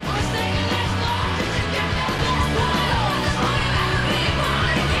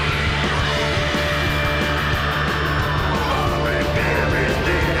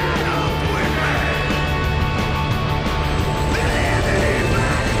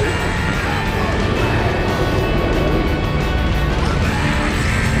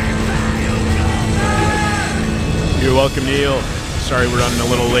welcome, Neil. Sorry we're running a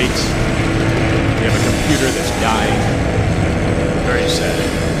little late. We have a computer that's dying. Very sad.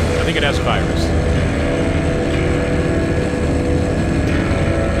 I think it has a virus.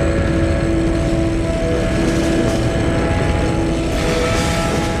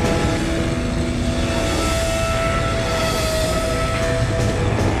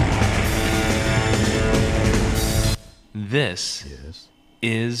 This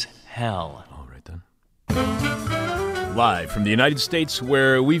is hell. All right, then. Live from the United States,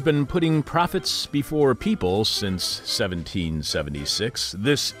 where we've been putting profits before people since 1776.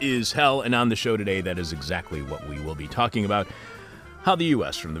 This is hell, and on the show today, that is exactly what we will be talking about. How the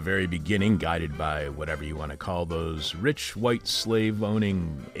U.S., from the very beginning, guided by whatever you want to call those rich, white,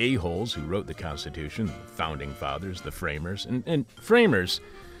 slave-owning a-holes who wrote the Constitution, the Founding Fathers, the Framers, and Framers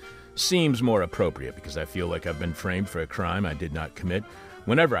seems more appropriate because I feel like I've been framed for a crime I did not commit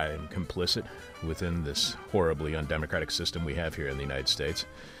whenever I am complicit within this horribly undemocratic system we have here in the United States.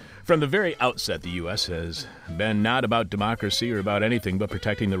 From the very outset, the U.S. has been not about democracy or about anything but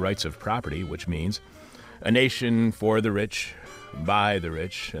protecting the rights of property, which means a nation for the rich, by the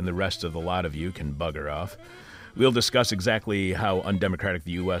rich, and the rest of the lot of you can bugger off. We'll discuss exactly how undemocratic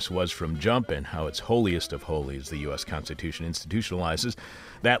the U.S. was from jump and how its holiest of holies, the U.S. Constitution, institutionalizes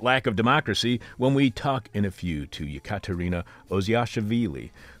that lack of democracy when we talk in a few to Yekaterina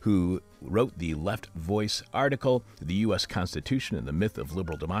Oziashvili, who wrote the Left Voice article, The U.S. Constitution and the Myth of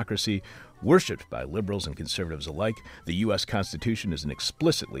Liberal Democracy. Worshipped by liberals and conservatives alike, the U.S. Constitution is an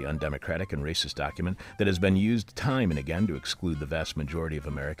explicitly undemocratic and racist document that has been used time and again to exclude the vast majority of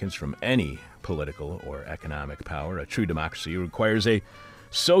Americans from any political or economic power. A true democracy requires a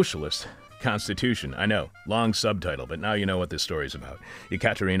socialist Constitution. I know, long subtitle, but now you know what this story is about.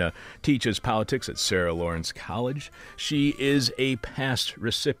 Yekaterina teaches politics at Sarah Lawrence College. She is a past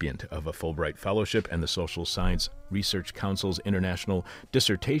recipient of a Fulbright Fellowship and the Social Science Research Council's International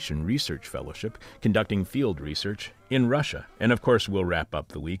Dissertation Research Fellowship, conducting field research in Russia. And of course, we'll wrap up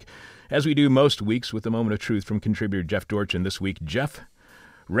the week, as we do most weeks, with a moment of truth from contributor Jeff Dorchin. This week, Jeff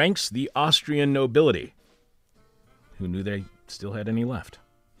ranks the Austrian nobility. Who knew they still had any left?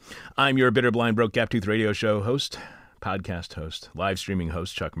 I'm your bitter, blind, broke, gap-toothed radio show host, podcast host, live streaming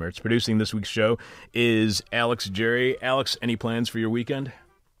host, Chuck Mertz. Producing this week's show is Alex Jerry. Alex, any plans for your weekend?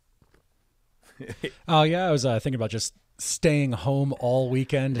 Oh, yeah. I was thinking about just staying home all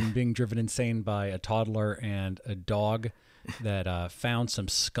weekend and being driven insane by a toddler and a dog that found some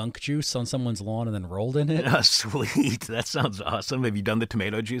skunk juice on someone's lawn and then rolled in it. Oh, sweet. That sounds awesome. Have you done the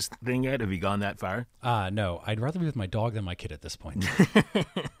tomato juice thing yet? Have you gone that far? No. I'd rather be with my dog than my kid at this point.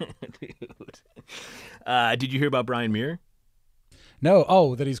 Dude. Did you hear about Brian Muir? No.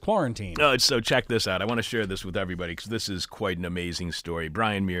 Oh, that he's quarantined. Oh, so check this out. I want to share this with everybody because this is quite an amazing story.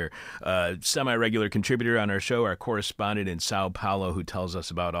 Brian Muir, semi-regular contributor on our show, our correspondent in Sao Paulo, who tells us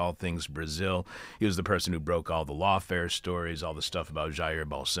about all things Brazil. He was the person who broke all the lawfare stories, all the stuff about Jair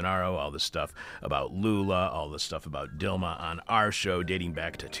Bolsonaro, all the stuff about Lula, all the stuff about Dilma on our show dating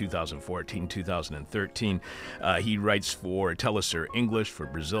back to 2014, 2013. He writes for Telesur English for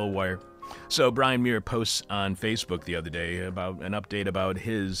Brazil Wire. So Brian Muir posts on Facebook the other day about an update about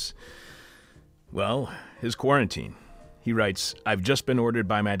his quarantine. He writes, I've just been ordered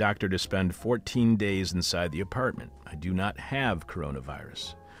by my doctor to spend 14 days inside the apartment. I do not have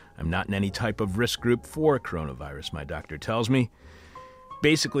coronavirus. I'm not in any type of risk group for coronavirus, my doctor tells me.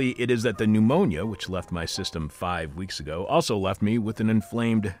 Basically, it is that the pneumonia, which left my system 5 weeks ago, also left me with an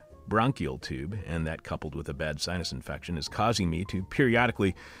inflamed bronchial tube, and that, coupled with a bad sinus infection, is causing me to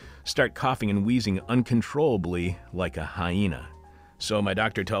periodically start coughing and wheezing uncontrollably like a hyena. So my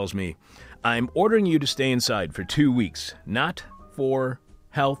doctor tells me, I'm ordering you to stay inside for 2 weeks, not for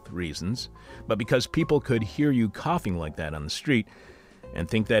health reasons, but because people could hear you coughing like that on the street and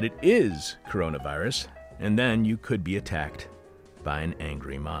think that it is coronavirus, and then you could be attacked by an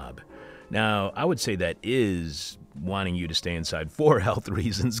angry mob. Now, I would say that is wanting you to stay inside for health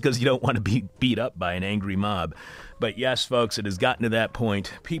reasons because you don't want to be beat up by an angry mob. But yes, folks, it has gotten to that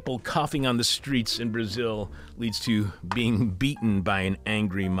point. People coughing on the streets in Brazil leads to being beaten by an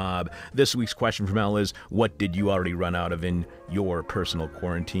angry mob. This week's question from hell is, what did you already run out of in your personal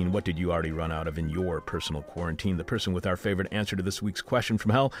quarantine? What did you already run out of in your personal quarantine? The person with our favorite answer to this week's question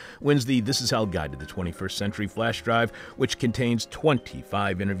from hell wins the This Is Hell Guide to the 21st Century flash drive, which contains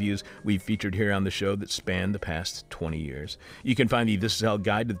 25 interviews we've featured here on the show that span the past 20 years. You can find the This Is Hell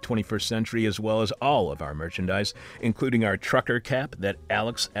Guide to the 21st Century as well as all of our merchandise, including our trucker cap that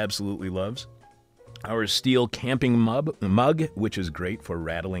Alex absolutely loves, Our steel camping mug, which is great for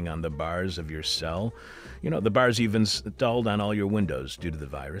rattling on the bars of your cell. You know, the bars even installed on all your windows due to the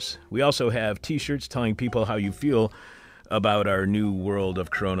virus. We also have T-shirts telling people how you feel about our new world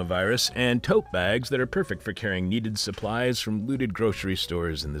of coronavirus, and tote bags that are perfect for carrying needed supplies from looted grocery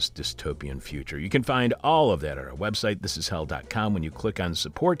stores in this dystopian future. You can find all of that at our website, thisishell.com, when you click on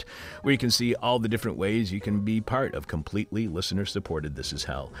support, where you can see all the different ways you can be part of completely listener-supported This Is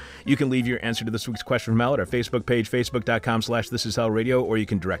Hell. You can leave your answer to this week's question from hell at our Facebook page, facebook.com/thisishellradio, or you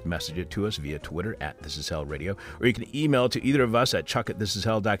can direct message it to us via Twitter at thisishellradio, or you can email to either of us at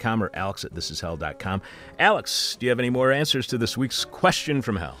chuck@thisishell.com or alex@thisishell.com. Alex, do you have any more answers to this week's question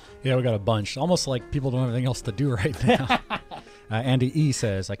from hell? Yeah, we got a bunch. Almost like people don't have anything else to do right now. Andy E.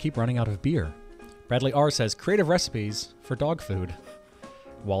 says, I keep running out of beer. Bradley R. says, creative recipes for dog food.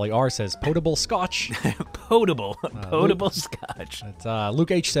 Wally R. says, potable scotch. Potable scotch. Luke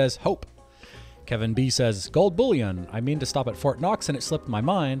H. says, hope. Kevin B. says, gold bullion. I mean to stop at Fort Knox and it slipped my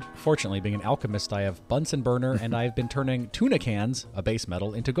mind. Fortunately, being an alchemist, I have Bunsen burner and I've been turning tuna cans, a base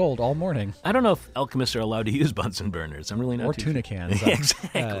metal, into gold all morning. I don't know if alchemists are allowed to use Bunsen burners. I'm really not Or too tuna sure. cans.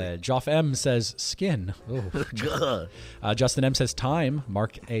 Exactly. Joff M. says, skin. Justin M. says, time.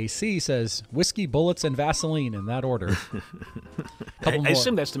 Mark A.C. says, whiskey, bullets, and Vaseline in that order. I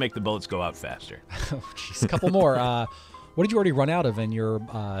assume that's to make the bullets go out faster. Oh, jeez. A couple more. What did you already run out of in your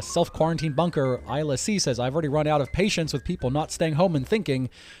self-quarantine bunker? Isla C. says, I've already run out of patience with people not staying home and thinking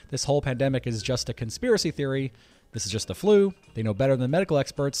this whole pandemic is just a conspiracy theory. This is just the flu. They know better than medical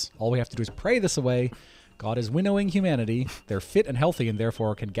experts. All we have to do is pray this away. God is winnowing humanity. They're fit and healthy and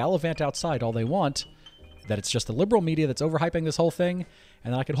therefore can gallivant outside all they want. That it's just the liberal media that's overhyping this whole thing.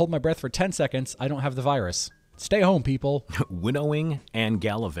 And I can hold my breath for 10 seconds. I don't have the virus. Stay home, people. Winnowing and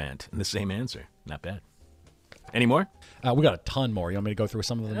gallivant in the same answer. Not bad. Any more? We got a ton more. You want me to go through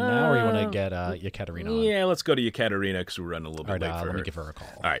some of them now, or you want to get Yekaterina on? Yeah, let's go to Yekaterina because we're running a little bit late for let her. me give her a call.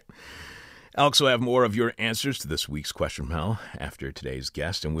 All right. Alex will have more of your answers to this week's question from hell after today's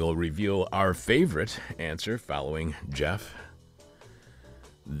guest, and we'll reveal our favorite answer following Jeff.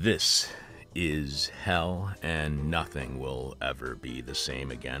 This is hell, and nothing will ever be the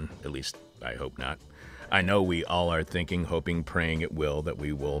same again. At least, I hope not. I know we all are thinking, hoping, praying it will, that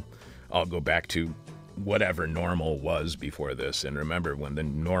we will all go back to whatever normal was before this. And remember, when the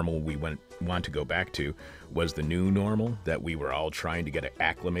normal we want to go back to was the new normal that we were all trying to get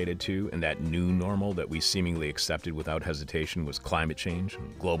acclimated to, and that new normal that we seemingly accepted without hesitation was climate change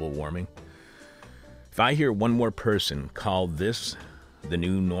and global warming. If I hear one more person call this the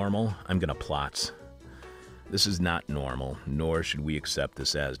new normal, I'm going to plot. This is not normal, nor should we accept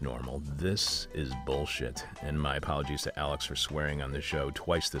this as normal. This is bullshit. And my apologies to Alex for swearing on the show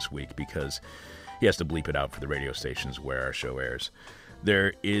twice this week because he has to bleep it out for the radio stations where our show airs.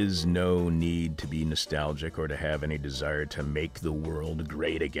 There is no need to be nostalgic or to have any desire to make the world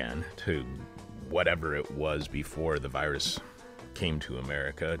great again, to whatever it was before the virus came to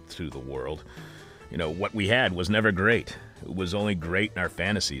America, to the world. You know, what we had was never great. It was only great in our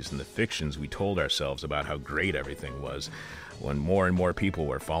fantasies and the fictions we told ourselves about how great everything was. When more and more people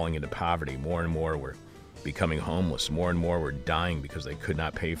were falling into poverty, more and more were becoming homeless, more and more were dying because they could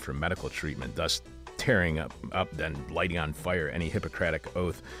not pay for medical treatment, thus tearing up and lighting on fire any Hippocratic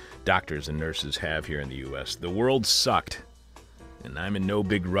oath doctors and nurses have here in the U.S. The world sucked, and I'm in no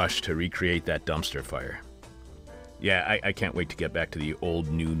big rush to recreate that dumpster fire. Yeah, I can't wait to get back to the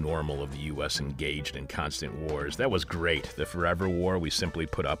old new normal of the U.S. engaged in constant wars. That was great. The forever war we simply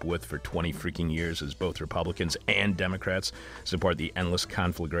put up with for 20 freaking years as both Republicans and Democrats support the endless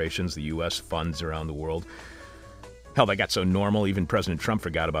conflagrations the U.S. funds around the world. Hell, that got so normal, even President Trump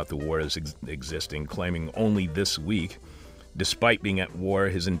forgot about the war as existing, claiming only this week, despite being at war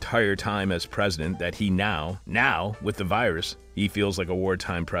his entire time as president, that he now, with the virus, he feels like a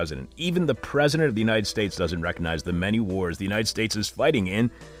wartime president. Even the president of the United States doesn't recognize the many wars the United States is fighting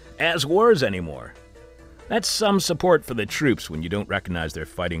in as wars anymore. That's some support for the troops when you don't recognize they're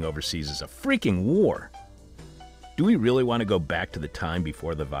fighting overseas as a freaking war. Do we really want to go back to the time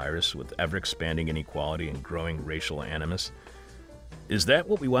before the virus with ever-expanding inequality and growing racial animus? Is that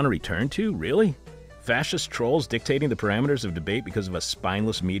what we want to return to, really? Fascist trolls dictating the parameters of debate because of a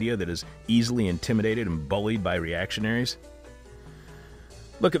spineless media that is easily intimidated and bullied by reactionaries?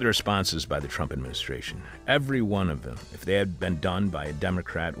 Look at the responses by the Trump administration. Every one of them, if they had been done by a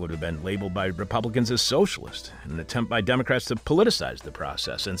Democrat, would have been labeled by Republicans as socialist, an attempt by Democrats to politicize the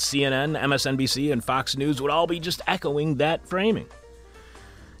process, and CNN, MSNBC, and Fox News would all be just echoing that framing.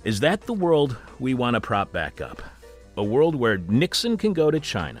 Is that the world we want to prop back up? A world where Nixon can go to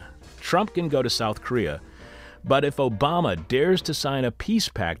China, Trump can go to South Korea, But if Obama dares to sign a peace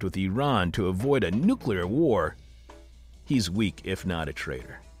pact with Iran to avoid a nuclear war, he's weak, if not a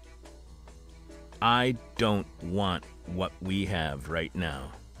traitor. I don't want what we have right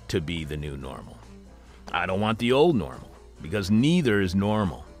now to be the new normal. I don't want the old normal, because neither is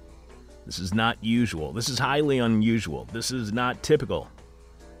normal. This is not usual. This is highly unusual. This is not typical.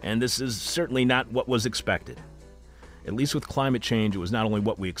 And this is certainly not what was expected. At least with climate change, it was not only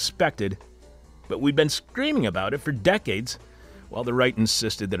what we expected, but we'd been screaming about it for decades, while the right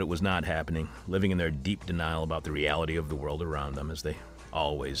insisted that it was not happening, living in their deep denial about the reality of the world around them, as they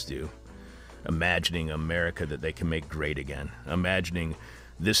always do. Imagining America that they can make great again. Imagining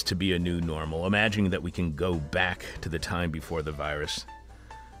this to be a new normal. Imagining that we can go back to the time before the virus.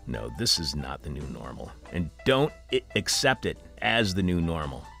 No, this is not the new normal. And don't accept it as the new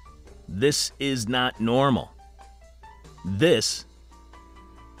normal. This is not normal. This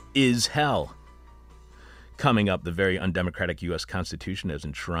is hell. Coming up, the very undemocratic U.S. Constitution has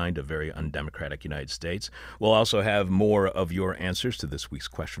enshrined a very undemocratic United States. We'll also have more of your answers to this week's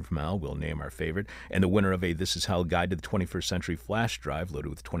question from Al. We'll name our favorite. And the winner of a This Is Hell Guide to the 21st Century flash drive loaded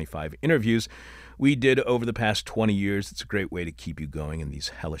with 25 interviews we did over the past 20 years. It's a great way to keep you going in these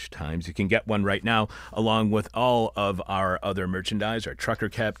hellish times. You can get one right now, along with all of our other merchandise, our trucker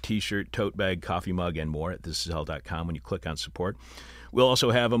cap, t-shirt, tote bag, coffee mug, and more at thisishell.com when you click on support. We'll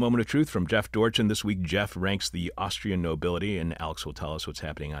also have a moment of truth from Jeff Dorchin. This week, Jeff ranks the Austrian nobility, and Alex will tell us what's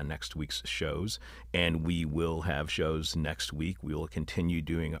happening on next week's shows. And we will have shows next week. We will continue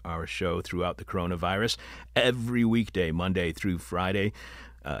doing our show throughout the coronavirus every weekday, Monday through Friday.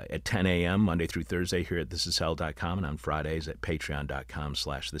 At 10 a.m., Monday through Thursday, here at thisishell.com, and on Fridays at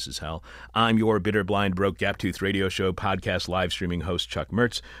patreon.com/thisishell. I'm your bitter, blind, broke, gap-toothed radio show, podcast, live streaming host, Chuck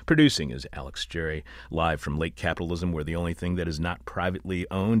Mertz. Producing is Alex Jerry, live from late capitalism, where the only thing that is not privately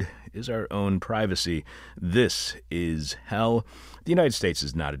owned is our own privacy. This is hell. The United States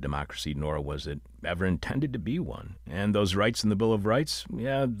is not a democracy, nor was it ever intended to be one. And those rights in the Bill of Rights,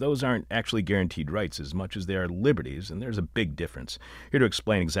 those aren't actually guaranteed rights as much as they are liberties, and there's a big difference. Here to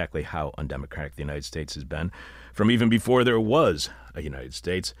explain exactly how undemocratic the United States has been, from even before there was a United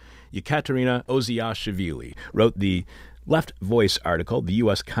States, Yekaterina Oziashvili wrote the Left Voice article, The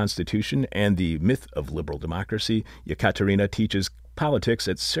U.S. Constitution and the Myth of Liberal Democracy. Yekaterina teaches politics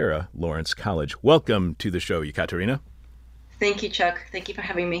at Sarah Lawrence College. Welcome to the show, Yekaterina. Thank you, Chuck. Thank you for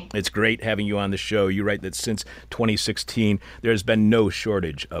having me. It's great having you on the show. You write that since 2016, there has been no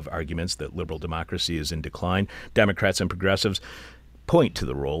shortage of arguments that liberal democracy is in decline. Democrats and progressives point to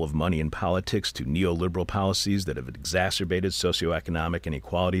the role of money in politics, to neoliberal policies that have exacerbated socioeconomic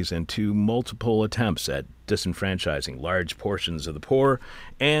inequalities, and to multiple attempts at disenfranchising large portions of the poor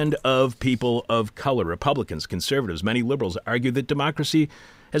and of people of color. Republicans, conservatives, many liberals argue that democracy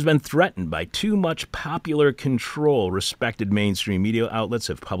has been threatened by too much popular control. Respected mainstream media outlets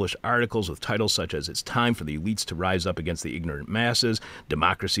have published articles with titles such as "It's Time for the Elites to Rise Up Against the Ignorant Masses,"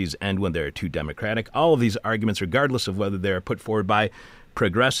 "Democracies End When They're Too Democratic." All of these arguments, regardless of whether they are put forward by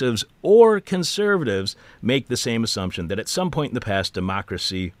progressives or conservatives, make the same assumption that at some point in the past,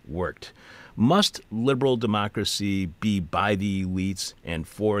 democracy worked. Must liberal democracy be by the elites and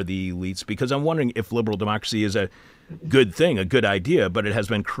for the elites? Because I'm wondering if liberal democracy is a good thing, a good idea, but it has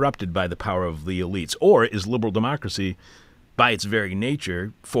been corrupted by the power of the elites. Or is liberal democracy, by its very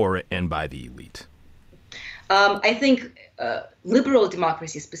nature, for and by the elite? I think liberal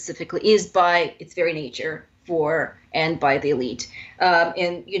democracy specifically is by its very nature for and by the elite.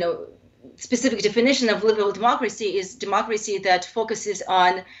 And, specific definition of liberal democracy is democracy that focuses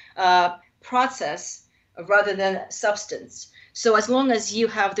on process rather than substance. So as long as you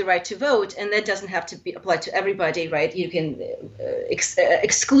have the right to vote, and that doesn't have to be applied to everybody, right? You can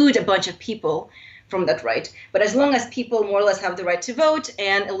exclude a bunch of people from that right. But as long as people more or less have the right to vote,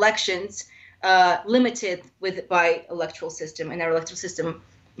 and elections limited by electoral system, and our electoral system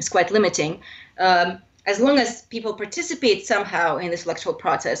is quite limiting, as long as people participate somehow in this electoral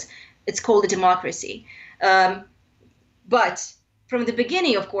process, it's called a democracy. But from the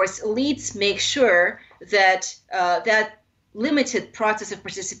beginning, of course, elites make sure that that limited process of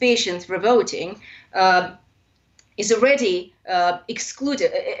participation through voting is already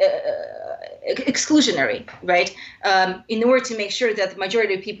exclusionary, right? In order to make sure that the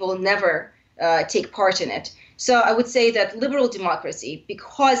majority of people never take part in it. So I would say that liberal democracy,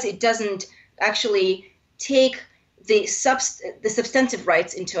 because it doesn't actually take the substantive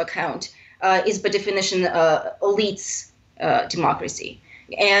rights into account, is by definition elites' democracy.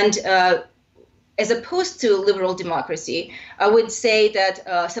 And as opposed to liberal democracy, I would say that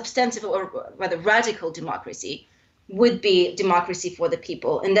substantive or rather radical democracy would be democracy for the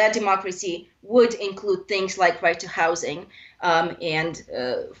people. And that democracy would include things like right to housing and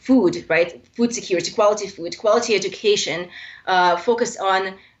food, right? Food security, quality education, focus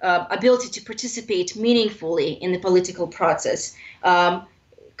on ability to participate meaningfully in the political process,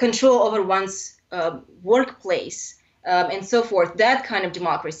 control over one's workplace, and so forth. That kind of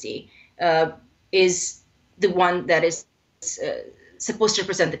democracy is the one that is supposed to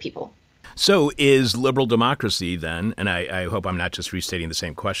represent the people. So is liberal democracy then, and I hope I'm not just restating the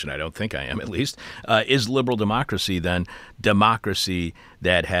same question, I don't think I am at least, is liberal democracy then democracy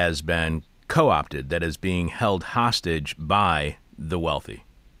that has been co-opted, that is being held hostage by the wealthy?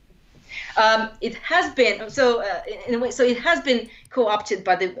 It has been, so in a way, so it has been co-opted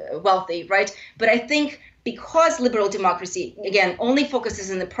by the wealthy, right? But I think because liberal democracy, again, only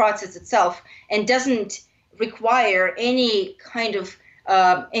focuses on the process itself and doesn't require any kind of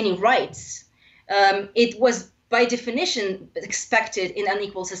any rights, it was by definition expected in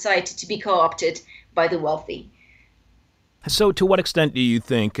unequal society to be co-opted by the wealthy. So to what extent do you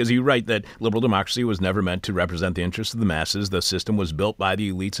think, because you write that liberal democracy was never meant to represent the interests of the masses, the system was built by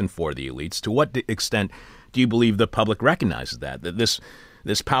the elites and for the elites, to what extent do you believe the public recognizes that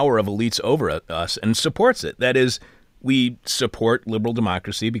this power of elites over us and supports it? That is, we support liberal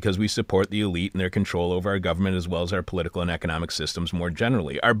democracy because we support the elite and their control over our government as well as our political and economic systems more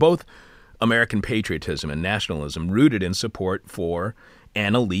generally. Are both American patriotism and nationalism rooted in support for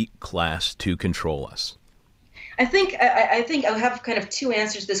an elite class to control us? I think I have kind of two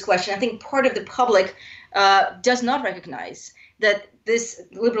answers to this question. I think part of the public does not recognize that this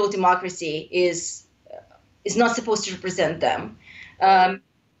liberal democracy is not supposed to represent them. But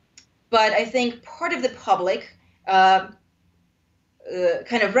I think part of the public kind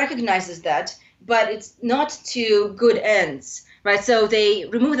of recognizes that, but it's not to good ends, right? So they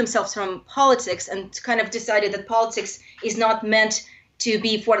remove themselves from politics and kind of decided that politics is not meant to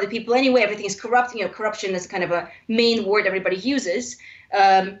be for the people anyway. Everything is corrupt. Corruption is kind of a main word everybody uses.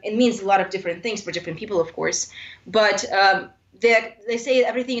 It means a lot of different things for different people, of course. But they say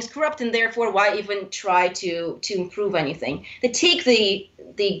everything is corrupt, and therefore, why even try to improve anything? They take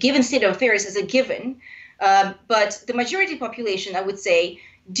the given state of affairs as a given. But the majority population, I would say,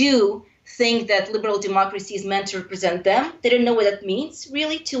 do think that liberal democracy is meant to represent them. They don't know what that means,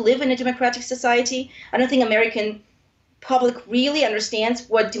 really, to live in a democratic society. I don't think American public really understands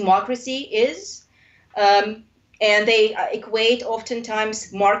what democracy is. And they equate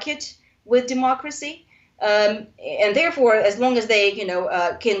oftentimes market with democracy. And therefore, as long as they,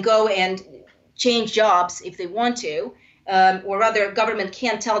 can go and change jobs if they want to, or rather government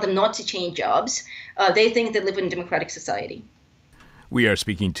can't tell them not to change jobs, they think they live in a democratic society. We are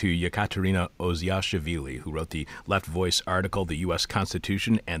speaking to Yekaterina Oziashvili, who wrote the Left Voice article, The U.S.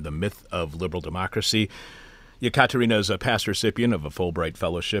 Constitution and the Myth of Liberal Democracy. Yekaterina is a past recipient of a Fulbright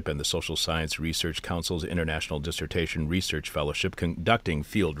Fellowship and the Social Science Research Council's International Dissertation Research Fellowship, conducting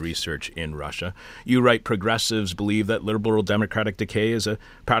field research in Russia. You write, progressives believe that liberal democratic decay is a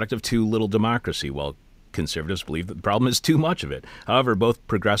product of too little democracy, while conservatives believe that the problem is too much of it. However, both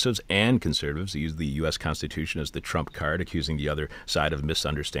progressives and conservatives use the U.S. Constitution as the trump card, accusing the other side of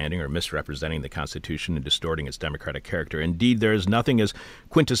misunderstanding or misrepresenting the Constitution and distorting its democratic character. Indeed, there is nothing as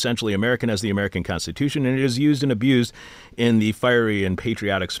quintessentially American as the American Constitution, and it is used and abused in the fiery and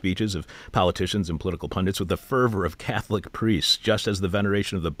patriotic speeches of politicians and political pundits with the fervor of Catholic priests, just as the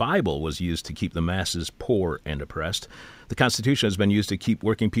veneration of the Bible was used to keep the masses poor and oppressed. The Constitution has been used to keep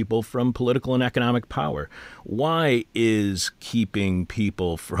working people from political and economic power. Why is keeping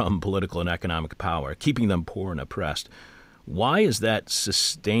people from political and economic power, keeping them poor and oppressed, why is that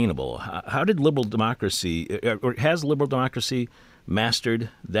sustainable? How did liberal democracy, or has liberal democracy mastered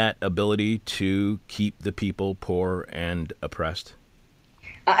that ability to keep the people poor and oppressed?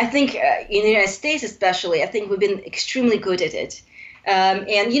 I think in the United States especially, I think we've been extremely good at it.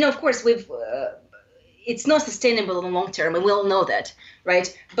 And, of course, it's not sustainable in the long term, and we all know that,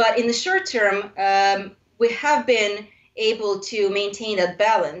 right? But in the short term, we have been able to maintain that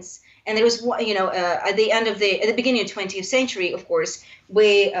balance. And there was, at the beginning of the 20th century, of course,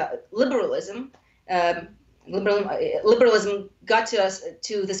 liberalism got to us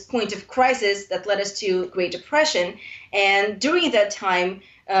to this point of crisis that led us to Great Depression. And during that time,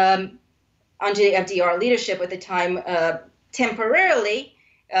 under the FDR leadership at the time, temporarily,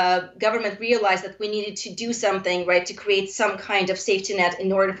 government realized that we needed to do something, right, to create some kind of safety net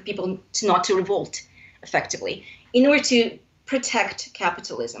in order for people not to revolt effectively, in order to protect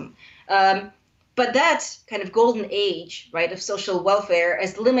capitalism. But that kind of golden age, right, of social welfare,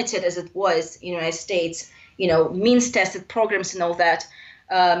 as limited as it was in the United States, means-tested programs and all that,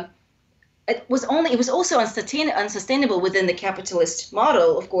 it was also unsustainable within the capitalist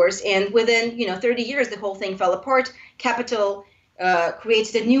model, of course. And within 30 years, the whole thing fell apart. Capital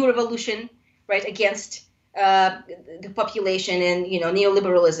created a new revolution, right, against the population, and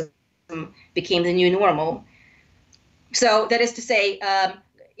neoliberalism became the new normal. So that is to say,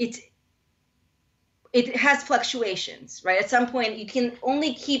 it has fluctuations, right? At some point, you can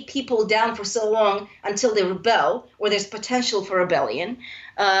only keep people down for so long until they rebel, or there's potential for rebellion.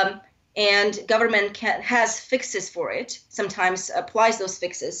 And government has fixes for it, sometimes applies those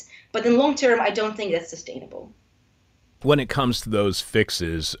fixes. But in long term, I don't think that's sustainable. When it comes to those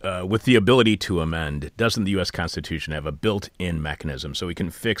fixes, with the ability to amend, doesn't the U.S. Constitution have a built-in mechanism so we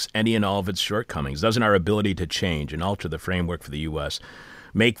can fix any and all of its shortcomings? Doesn't our ability to change and alter the framework for the U.S.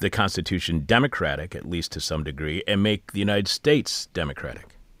 make the Constitution democratic, at least to some degree, and make the United States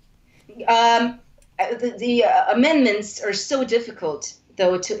democratic? The amendments are so difficult,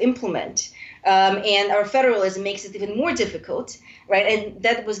 though, to implement. And our federalism makes it even more difficult, right? And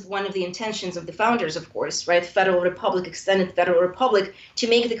that was one of the intentions of the founders, of course, right? Federal Republic, extended Federal Republic, to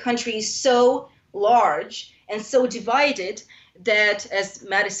make the country so large and so divided that, as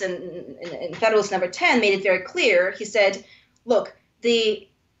Madison in Federalist Number 10 made it very clear, he said, look, the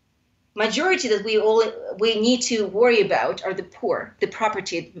majority that we need to worry about are the poor, the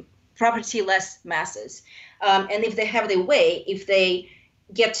property-less masses. And if they have their way, if they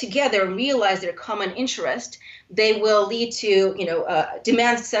get together and realize their common interest, they will lead to,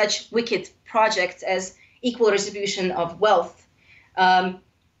 demand such wicked projects as equal distribution of wealth.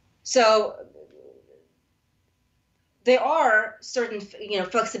 So there are certain,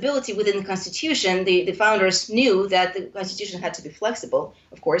 flexibility within the Constitution. The founders knew that the Constitution had to be flexible,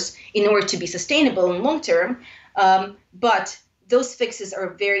 of course, in order to be sustainable in long term. But those fixes are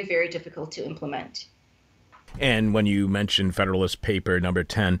very, very difficult to implement. And when you mention Federalist Paper number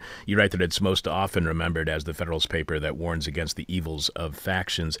 10, you write that it's most often remembered as the Federalist Paper that warns against the evils of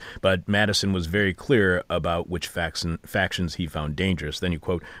factions. But Madison was very clear about which factions he found dangerous. Then you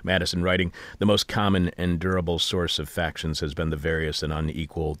quote Madison writing, "The most common and durable source of factions has been the various and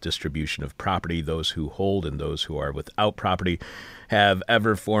unequal distribution of property. Those who hold and those who are without property have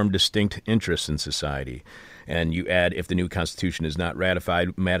ever formed distinct interests in society." And you add, if the new Constitution is not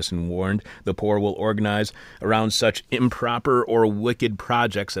ratified, Madison warned, the poor will organize around such improper or wicked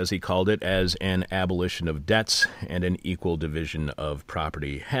projects, as he called it, as an abolition of debts and an equal division of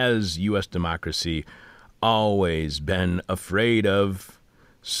property. Has U.S. democracy always been afraid of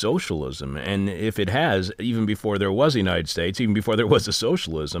socialism? And if it has, even before there was a United States, even before there was a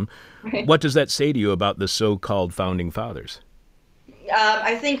socialism, right, what does that say to you about the so-called founding fathers?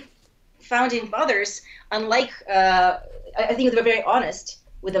 I think founding fathers, unlike, I think they were very honest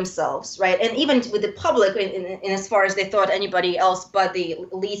with themselves, right? And even with the public, in as far as they thought anybody else but the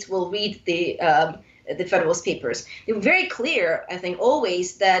elites will read the Federalist Papers. They were very clear, I think,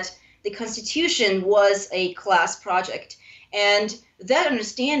 always that the Constitution was a class project. And that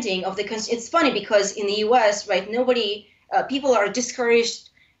understanding of the Constitution, it's funny because in the U.S., right, people are discouraged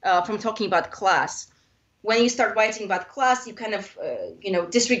from talking about class. When you start writing about class, you kind of,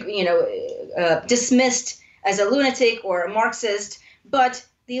 dismissed as a lunatic or a Marxist. But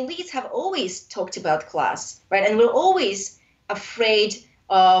the elites have always talked about class, right? And we're always afraid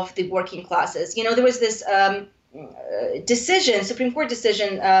of the working classes. There was this Supreme Court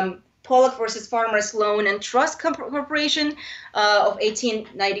decision, Pollock versus Farmers Loan and Trust Corporation of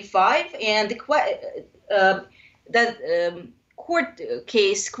 1895, and that court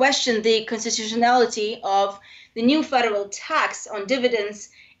case questioned the constitutionality of the new federal tax on dividends,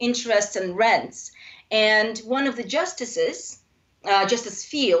 interest, and rents. And one of the justices, Justice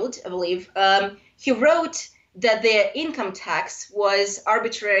Field, I believe, he wrote that the income tax was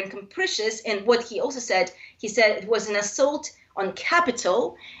arbitrary and capricious. And what he also said, it was an assault on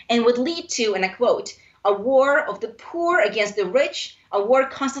capital and would lead to, and I quote, a war of the poor against the rich, a war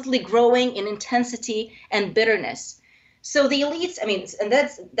constantly growing in intensity and bitterness. So the elites, and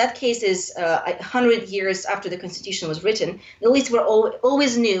that case is 100 years after the Constitution was written. The elites were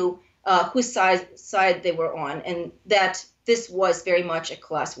always knew whose side they were on, and that this was very much a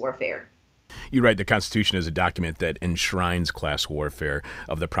class warfare. You write the Constitution is a document that enshrines class warfare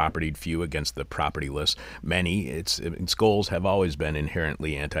of the propertied few against the propertyless many. Its goals have always been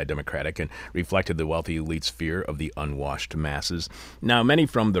inherently anti-democratic and reflected the wealthy elite's fear of the unwashed masses. Now, many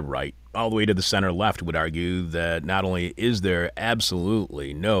from the right, all the way to the center left, would argue that not only is there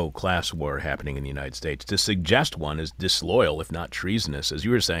absolutely no class war happening in the United States, to suggest one is disloyal, if not treasonous. As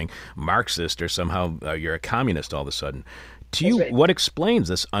you were saying, Marxist, or somehow you're a communist all of a sudden. To you, what explains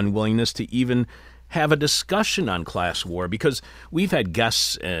this unwillingness to even have a discussion on class war, because we've had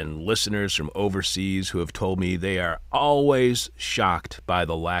guests and listeners from overseas who have told me they are always shocked by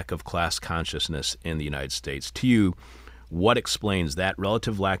the lack of class consciousness in the United States. To you, what explains that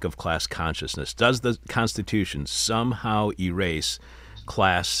relative lack of class consciousness? Does the Constitution somehow erase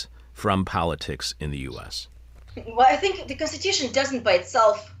class from politics in the U.S.? Well, I think the Constitution doesn't by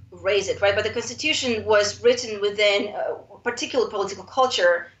itself raise it, right? But the Constitution was written within a particular political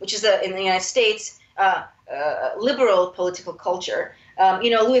culture, which is in the United States, liberal political culture.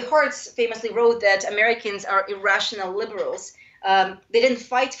 Louis Hartz famously wrote that Americans are irrational liberals. They didn't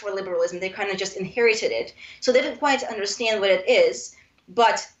fight for liberalism; they kind of just inherited it. So they didn't quite understand what it is,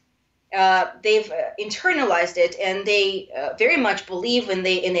 but they've internalized it, and they very much believe in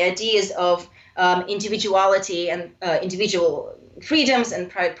the ideas of individuality and individual freedoms and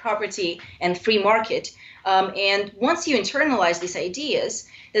private property and free market. And once you internalize these ideas,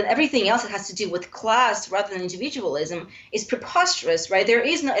 then everything else that has to do with class rather than individualism is preposterous, right? There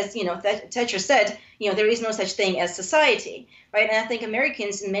is no, as Thatcher said, there is no such thing as society, right? And I think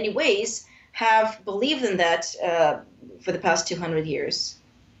Americans, in many ways, have believed in that for the past 200 years.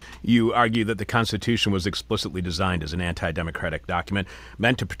 You argue that the Constitution was explicitly designed as an anti-democratic document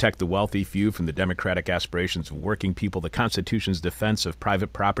meant to protect the wealthy few from the democratic aspirations of working people. The Constitution's defense of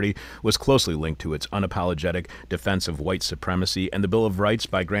private property was closely linked to its unapologetic defense of white supremacy, and the Bill of Rights,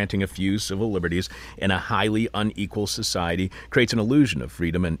 by granting a few civil liberties in a highly unequal society, creates an illusion of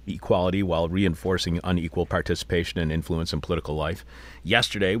freedom and equality while reinforcing unequal participation and influence in political life.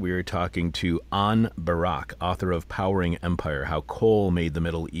 Yesterday, we were talking to An Barak, author of Powering Empire, How Coal Made the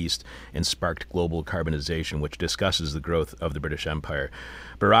Middle East and Sparked Global Carbonization, which discusses the growth of the British Empire.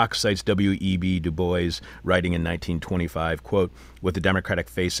 Barak cites W.E.B. Du Bois, writing in 1925, quote, "With the democratic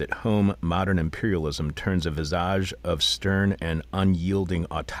face at home, modern imperialism turns a visage of stern and unyielding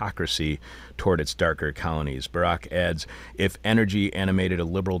autocracy toward its darker colonies." Barak adds, "If energy animated a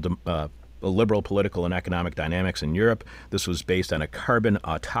liberal political and economic dynamics in Europe, this was based on a carbon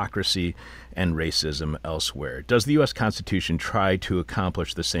autocracy and racism elsewhere." Does the U.S. Constitution try to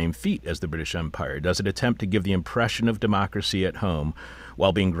accomplish the same feat as the British Empire? Does it attempt to give the impression of democracy at home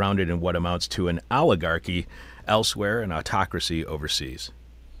while being grounded in what amounts to an oligarchy elsewhere, an autocracy overseas?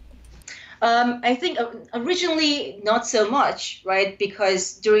 I think originally not so much, right?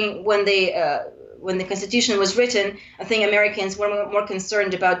 Because when the Constitution was written, I think Americans were more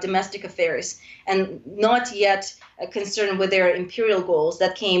concerned about domestic affairs and not yet concerned with their imperial goals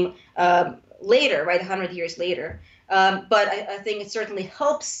that came later, right, 100 years later. But I think it certainly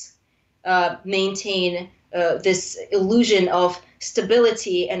helps maintain this illusion of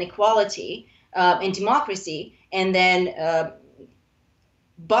stability and equality and democracy. And then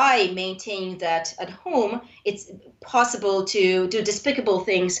by maintaining that at home, it's possible to do despicable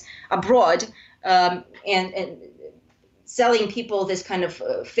things abroad. And selling people this kind of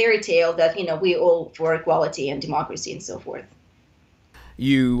fairy tale that, we all for equality and democracy and so forth.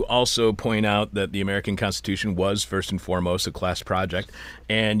 You also point out that the American Constitution was first and foremost a class project,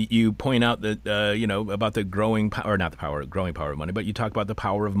 and you point out that about the growing power of money, but you talk about the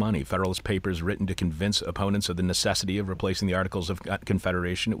power of money. Federalist Papers written to convince opponents of the necessity of replacing the Articles of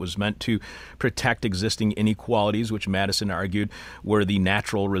Confederation. It was meant to protect existing inequalities, which Madison argued were the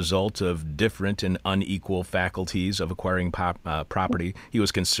natural result of different and unequal faculties of acquiring property. He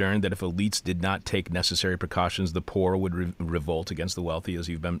was concerned that if elites did not take necessary precautions, the poor would revolt against the wealthy, as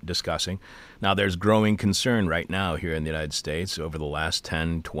you've been discussing. Now, there's growing concern right now here in the United States over the last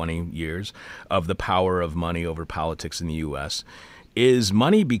 10, 20 years of the power of money over politics in the U.S. Is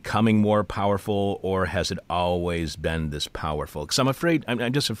money becoming more powerful, or has it always been this powerful? Because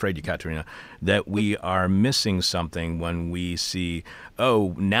I'm just afraid, Ekaterina, that we are missing something when we see,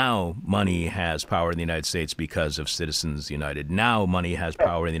 now money has power in the United States because of Citizens United. Now money has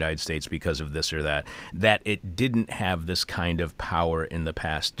power in the United States because of this or that it didn't have this kind of power in the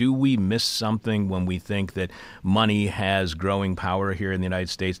past. Do we miss something when we think that money has growing power here in the United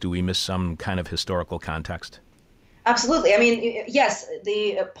States? Do we miss some kind of historical context? Absolutely. I mean, yes,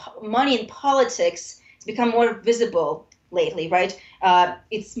 the money in politics has become more visible lately, right?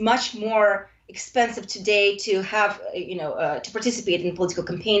 It's much more expensive today to have, to participate in political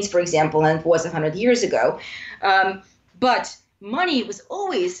campaigns, for example, than it was 100 years ago. But money was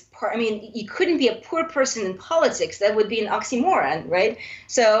always part. I mean, you couldn't be a poor person in politics. That would be an oxymoron, right?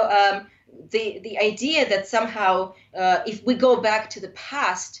 So the idea that somehow if we go back to the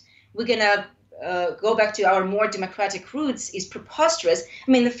past, we're going to go back to our more democratic roots is preposterous.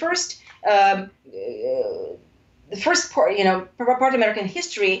 I mean, the first part, part of American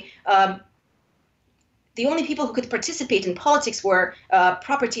history, the only people who could participate in politics were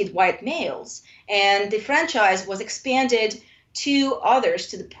propertied white males. And the franchise was expanded to others,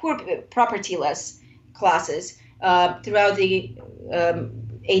 to the poor propertyless classes throughout the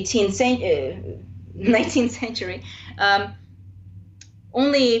 19th century.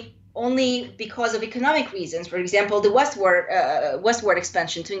 Only because of economic reasons. For example, the westward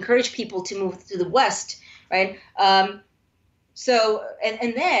expansion to encourage people to move to the west, right? So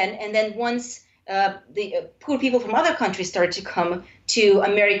then once the poor people from other countries started to come to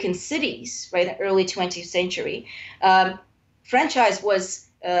American cities, right, in the early 20th century, franchise was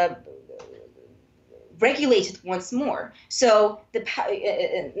regulated once more. So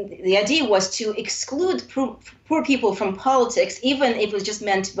the idea was to exclude poor people from politics, even if it just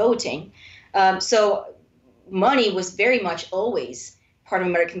meant voting. So money was very much always part of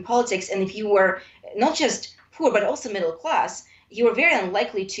American politics. And if you were not just poor, but also middle class, you were very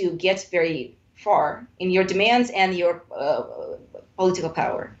unlikely to get very far in your demands and your political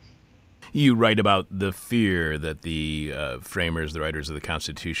power. You write about the fear that the framers, the writers of the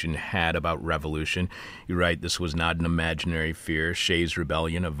Constitution, had about revolution. You write this was not an imaginary fear. Shays'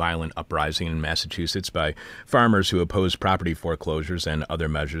 Rebellion, a violent uprising in Massachusetts by farmers who opposed property foreclosures and other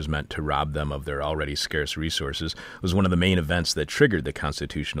measures meant to rob them of their already scarce resources, was one of the main events that triggered the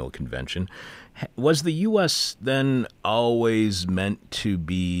Constitutional Convention. Was the U.S. then always meant to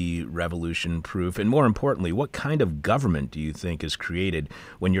be revolution-proof? And more importantly, what kind of government do you think is created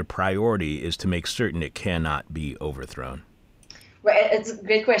when your priority is to make certain it cannot be overthrown? Right, it's a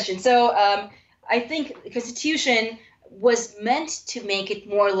great question. So I think the Constitution was meant to make it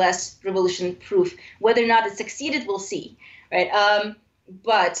more or less revolution-proof. Whether or not it succeeded, we'll see. Right,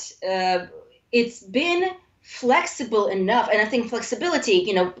 but it's been flexible enough, and I think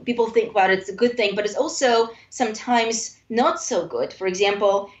flexibility, people think about it's a good thing, but it's also sometimes not so good. For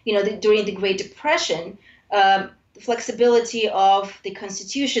example, during the Great Depression, the flexibility of the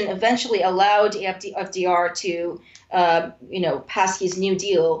Constitution eventually allowed FDR to, pass his New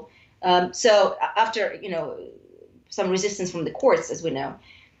Deal. So after, some resistance from the courts, as we know.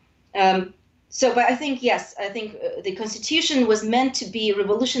 But I think, yes, the Constitution was meant to be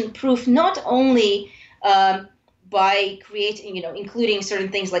revolution-proof, not only by creating, including certain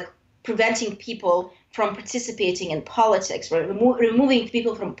things like preventing people from participating in politics, right? Removing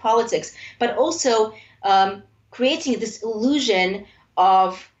people from politics, but also creating this illusion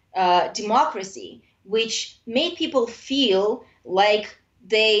of democracy, which made people feel like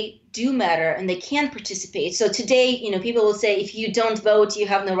they do matter and they can participate. So today, people will say, if you don't vote, you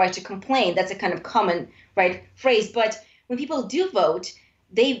have no right to complain. That's a kind of common, right, phrase. But when people do vote,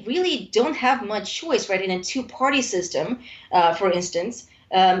 they really don't have much choice, right? In a two-party system, for instance,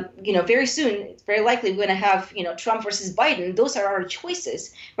 very soon, it's very likely we're going to have, Trump versus Biden. Those are our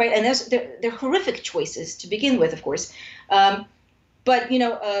choices, right? And they're horrific choices to begin with, of course. But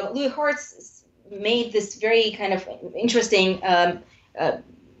Louis Hartz made this very kind of interesting.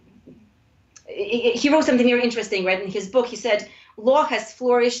 He wrote something very interesting, right? In his book, he said, "Law has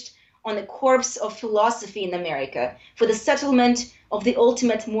flourished on the corpse of philosophy in America. For the settlement of the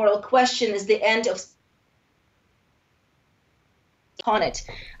ultimate moral question is the end of upon it."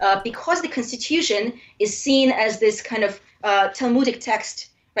 Because the Constitution is seen as this kind of Talmudic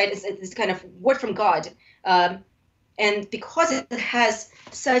text, right? It's this kind of word from God. And because it has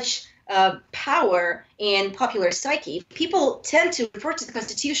such power in popular psyche, people tend to refer to the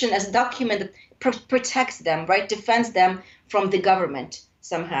Constitution as a document that protects them, right? Defends them from the government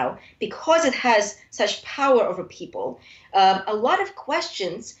somehow. Because it has such power over people, a lot of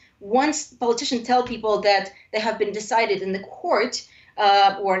questions, once politicians tell people that they have been decided in the court,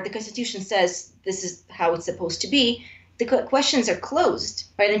 or the Constitution says this is how it's supposed to be, the questions are closed,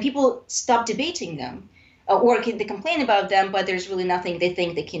 right? And people stop debating them, or they complain about them, but there's really nothing they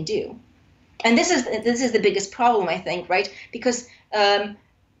think they can do. And this is the biggest problem, I think, right? Because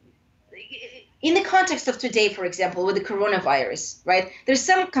in the context of today, for example, with the coronavirus, right, there's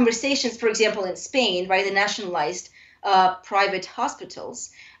some conversations, for example, in Spain, right, the nationalized private hospitals,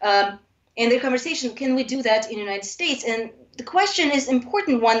 and the conversation, can we do that in the United States? And the question is an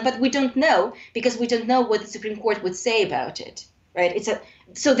important one, but we don't know, because we don't know what the Supreme Court would say about it, right?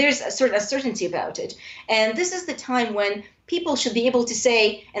 So there's a certain uncertainty about it. And this is the time when people should be able to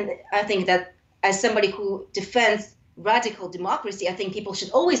say, and I think that as somebody who defends radical democracy, I think people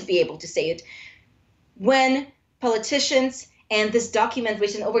should always be able to say it, when politicians and this document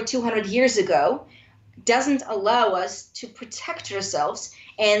written over 200 years ago doesn't allow us to protect ourselves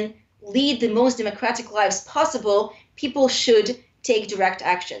and lead the most democratic lives possible, people should take direct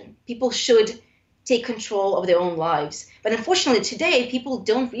action. People should take control of their own lives. But unfortunately today, people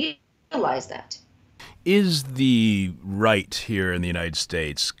don't realize that. Is the right here in the United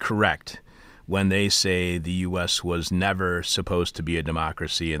States correct when they say the U.S. was never supposed to be a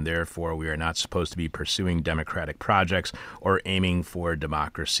democracy and therefore we are not supposed to be pursuing democratic projects or aiming for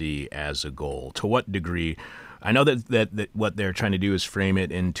democracy as a goal? To what degree? I know that what they're trying to do is frame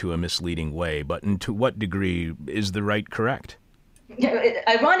it into a misleading way, but to what degree is the right correct?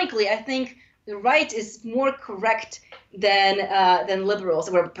 Ironically, I think the right is more correct than liberals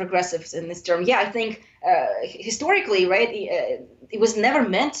or progressives in this term. Yeah, I think historically, right, it was never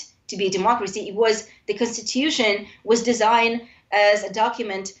meant to be a democracy. The Constitution was designed as a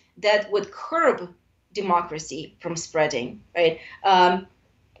document that would curb democracy from spreading, right?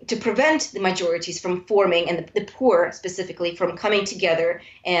 To prevent the majorities from forming and the poor specifically from coming together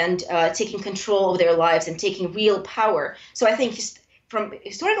and taking control of their lives and taking real power. So I think from a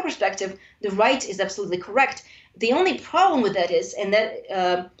historical perspective, the right is absolutely correct. The only problem with that is, and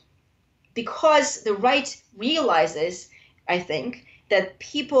that because the right realizes, I think, that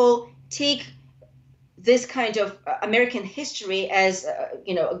people take this kind of American history as,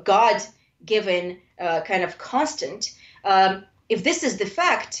 a God-given kind of constant. If this is the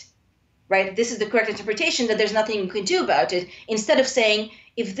fact, right, this is the correct interpretation, that there's nothing you can do about it. Instead of saying,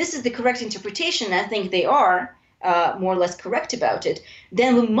 if this is the correct interpretation, I think they are more or less correct about it,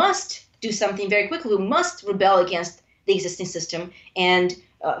 then we must do something very quickly. We must rebel against the existing system and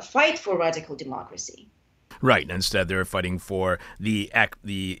fight for radical democracy. Right. Instead, they're fighting for the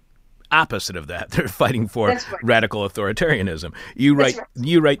opposite of that. They're fighting for radical authoritarianism. You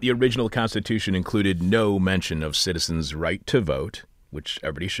write the original Constitution included no mention of citizens' right to vote, which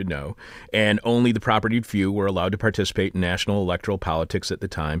everybody should know, and only the propertied few were allowed to participate in national electoral politics at the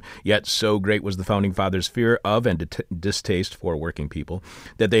time. Yet so great was the Founding Fathers' fear of and distaste for working people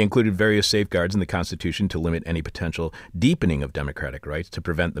that they included various safeguards in the Constitution to limit any potential deepening of democratic rights, to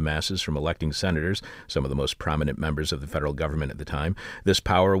prevent the masses from electing senators, some of the most prominent members of the federal government at the time. This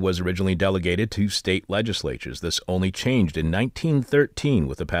power was originally delegated to state legislatures. This only changed in 1913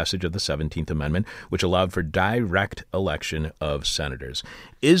 with the passage of the 17th Amendment, which allowed for direct election of senators.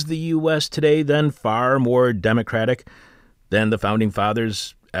 Is the U.S. today then far more democratic than the Founding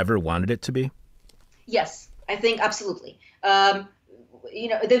Fathers ever wanted it to be? Yes, I think absolutely. There've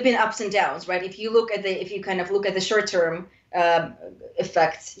been ups and downs, right? If you kind of look at the short-term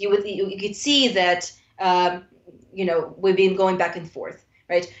effects, you could see that we've been going back and forth.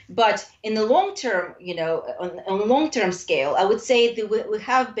 Right. But in the long term, on a long-term scale, I would say that we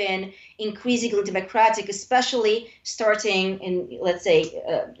have been increasingly democratic, especially starting in, let's say,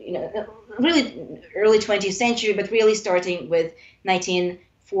 really early 20th century, but really starting with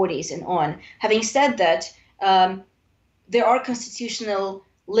 1940s and on. Having said that, there are constitutional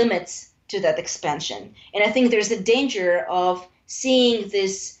limits to that expansion. And I think there's a danger of seeing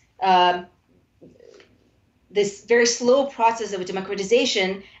this very slow process of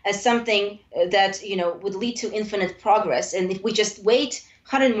democratization as something that would lead to infinite progress. And if we just wait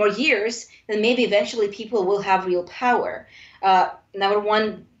 100 more years, then maybe eventually people will have real power. Number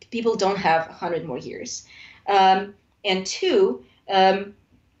one, people don't have 100 more years. And two, a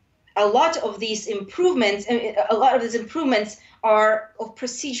lot of these improvements are of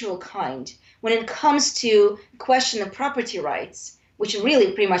procedural kind. When it comes to the question of property rights, which are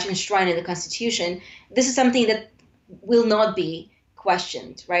really pretty much enshrined in the Constitution, this is something that will not be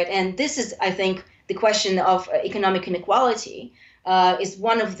questioned, right? And this is, I think, the question of economic inequality is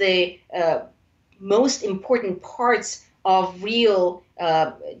one of the most important parts of real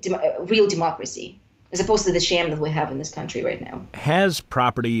democracy, as opposed to the sham that we have in this country right now. Has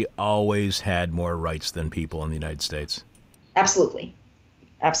property always had more rights than people in the United States? Absolutely.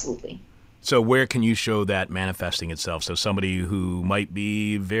 Absolutely. So where can you show that manifesting itself? So somebody who might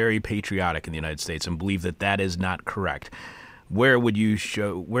be very patriotic in the United States and believe that that is not correct, where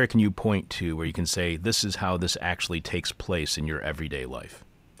can you point to where you can say this is how this actually takes place in your everyday life?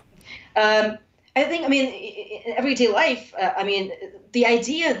 I think, in everyday life, the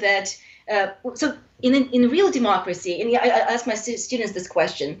idea that, in real democracy, and I ask my students this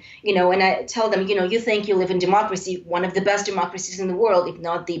question, and I tell them, you think you live in democracy, one of the best democracies in the world, if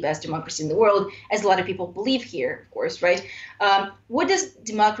not the best democracy in the world, as a lot of people believe here, of course, right? What does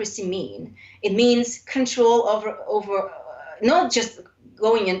democracy mean? It means control over not just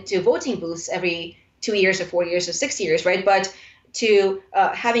going into voting booths every 2 years or 4 years or 6 years, right? But to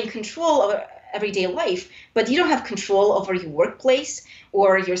having control over everyday life. But you don't have control over your workplace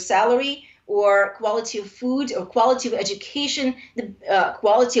or your salary or quality of food or quality of education, the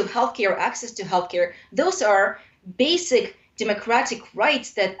quality of healthcare or access to healthcare. Those are basic democratic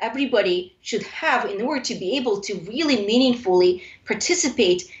rights that everybody should have in order to be able to really meaningfully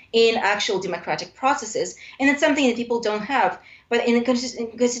participate in actual democratic processes. And it's something that people don't have. But in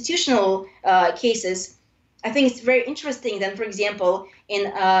constitutional cases, I think it's very interesting that, for example,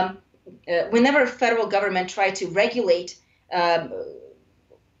 whenever federal government tried to regulate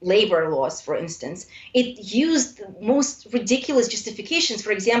labor laws, for instance, it used the most ridiculous justifications.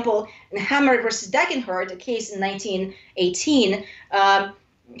 For example, in Hammer versus Degenhardt, a case in 1918,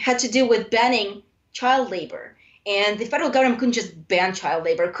 had to do with banning child labor. And the federal government couldn't just ban child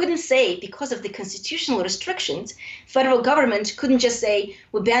labor. It couldn't say, because of the constitutional restrictions, federal government couldn't just say,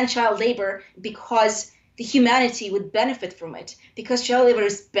 we ban child labor because the humanity would benefit from it, because child labor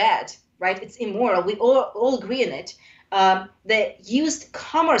is bad, right? It's immoral. We all agree on it. The used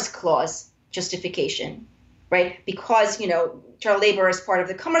Commerce Clause justification, right? Because, child labor is part of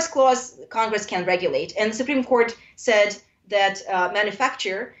the Commerce Clause, Congress can regulate. And the Supreme Court said that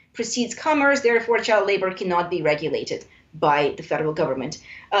manufacture precedes commerce, therefore child labor cannot be regulated by the federal government.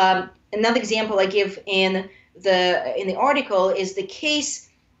 Another example I give in the article is the case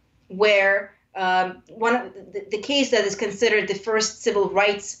where the case that is considered the first civil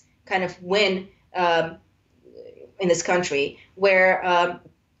rights kind of win in this country, where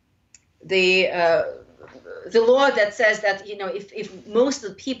the law that says that if most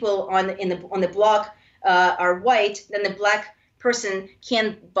of the people on the block are white, then the black person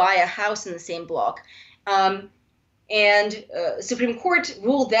can buy a house in the same block. And Supreme Court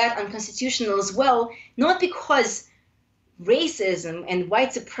ruled that unconstitutional as well, not because racism and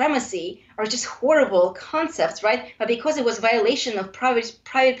white supremacy are just horrible concepts, right? But because it was a violation of private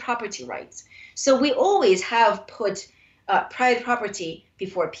property rights. So we always have put private property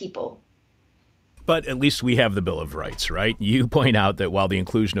before people. But at least we have the Bill of Rights, right? You point out that while the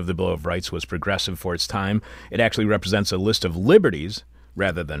inclusion of the Bill of Rights was progressive for its time, it actually represents a list of liberties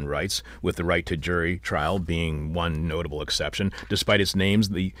rather than rights, with the right to jury trial being one notable exception. Despite its name,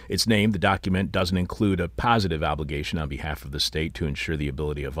 the document doesn't include a positive obligation on behalf of the state to ensure the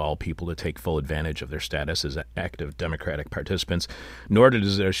ability of all people to take full advantage of their status as active democratic participants, nor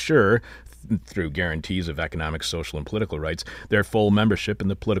does it assure, through guarantees of economic, social, and political rights, their full membership in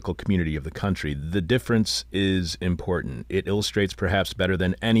the political community of the country. The difference is important. It illustrates perhaps better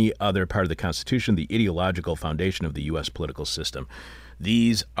than any other part of the Constitution the ideological foundation of the U.S. political system.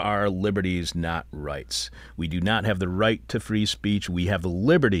 These are liberties, not rights. We do not have the right to free speech. We have the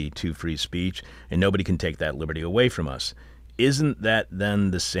liberty to free speech, and nobody can take that liberty away from us. Isn't that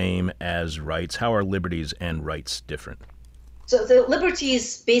then the same as rights? How are liberties and rights different? So the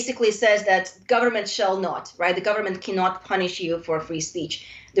liberties basically says that government shall not, right? The government cannot punish you for free speech.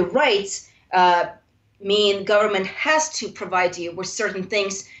 The rights mean government has to provide you with certain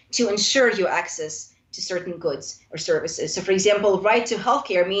things to ensure your access to certain goods or services. So, for example, right to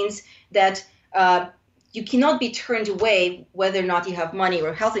healthcare means that you cannot be turned away whether or not you have money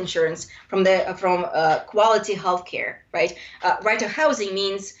or health insurance from quality healthcare, right? Right to housing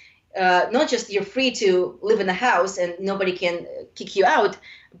means not just you're free to live in a house and nobody can kick you out,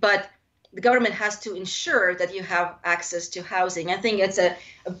 but the government has to ensure that you have access to housing. I think it's a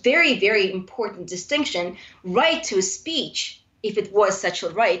very, very important distinction. Right to speech, if it was such a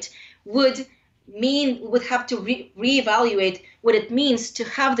right, would have to reevaluate what it means to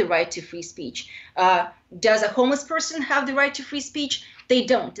have the right to free speech. Does a homeless person have the right to free speech? They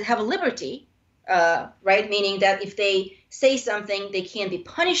don't. They have a liberty, right? Meaning that if they say something, they can be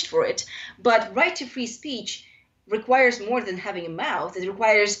punished for it. But right to free speech requires more than having a mouth. It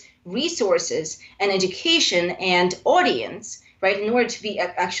requires resources and education and audience, right, in order to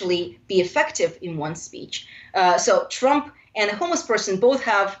actually be effective in one's speech. So Trump and a homeless person both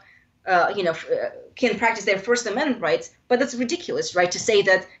have can practice their First Amendment rights, but that's ridiculous, right, to say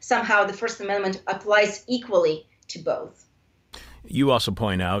that somehow the First Amendment applies equally to both. You also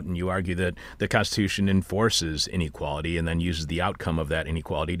point out and you argue that the Constitution enforces inequality and then uses the outcome of that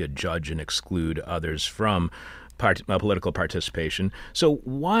inequality to judge and exclude others from political participation. So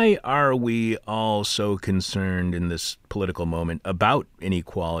why are we all so concerned in this political moment about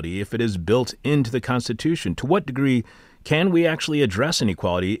inequality if it is built into the Constitution? To what degree can we actually address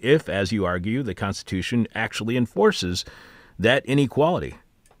inequality if, as you argue, the Constitution actually enforces that inequality?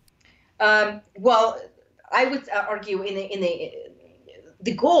 Well, I would argue in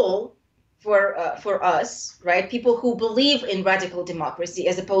the goal for us, right, people who believe in radical democracy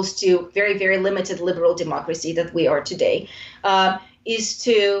as opposed to very, very limited liberal democracy that we are today, is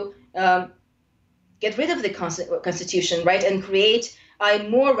to get rid of the Constitution, right, and create a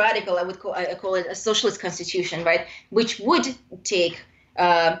more radical, I call it a socialist constitution, right, which would take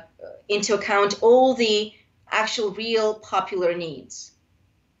into account all the actual real popular needs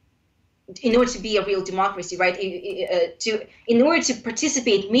in order to be a real democracy, right? In order to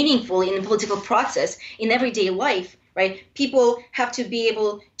participate meaningfully in the political process in everyday life, right? People have to be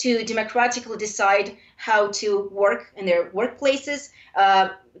able to democratically decide how to work in their workplaces,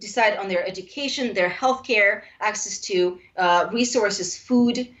 decide on their education, their healthcare, access to resources,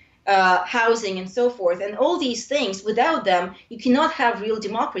 food, housing, and so forth. And all these things, without them, you cannot have real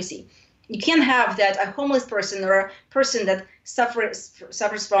democracy. You can't have that a homeless person or a person that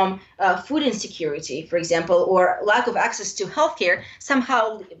suffers from food insecurity, for example, or lack of access to healthcare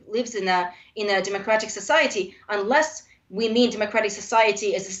somehow lives in a democratic society, unless we mean democratic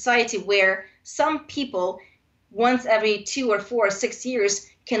society as a society where some people once every 2 or 4 or 6 years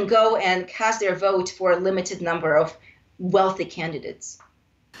can go and cast their vote for a limited number of wealthy candidates.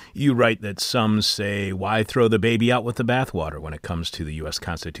 You write that some say, why throw the baby out with the bathwater when it comes to the U.S.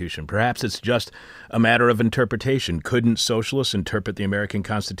 Constitution? Perhaps it's just a matter of interpretation. Couldn't socialists interpret the American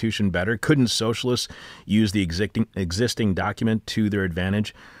Constitution better? Couldn't socialists use the existing document to their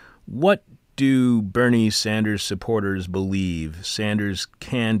advantage? What do Bernie Sanders supporters believe Sanders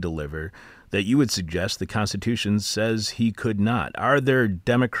can deliver that you would suggest the Constitution says he could not? Are there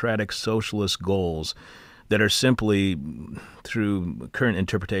democratic socialist goals that are simply, through current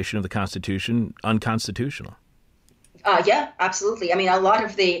interpretation of the Constitution, unconstitutional? Yeah, absolutely. I mean, a lot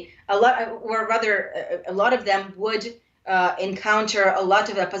of them would encounter a lot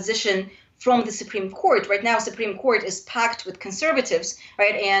of opposition from the Supreme Court. Right now, Supreme Court is packed with conservatives,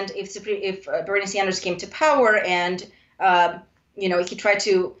 right? And if Bernie Sanders came to power and he tried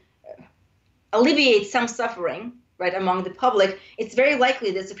to alleviate some suffering, right, among the public, it's very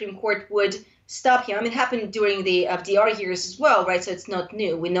likely that the Supreme Court would stop him. I mean, it happened during the FDR years as well, right? So it's not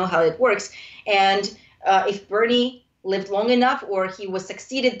new. We know how it works. And if Bernie lived long enough, or he was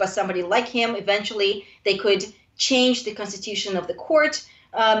succeeded by somebody like him, eventually they could change the constitution of the court,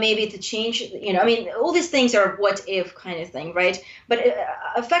 maybe to change, I mean, all these things are what if kind of thing, right? But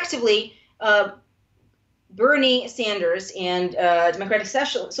effectively, Bernie Sanders and Democratic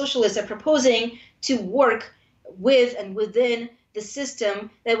Socialists are proposing to work with and within the system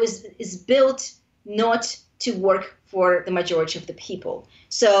that is built not to work for the majority of the people.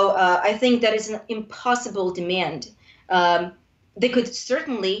 So I think that is an impossible demand. They could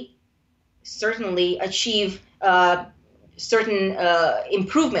certainly achieve certain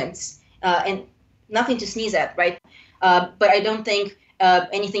improvements, and nothing to sneeze at, right? But I don't think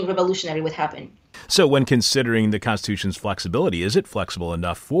anything revolutionary would happen. So when considering the Constitution's flexibility, is it flexible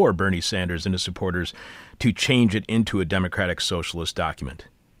enough for Bernie Sanders and his supporters to change it into a democratic socialist document?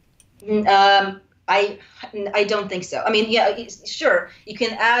 I don't think so. I mean, yeah, sure, you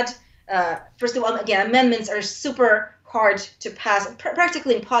can add, first of all, again, amendments are super hard to pass,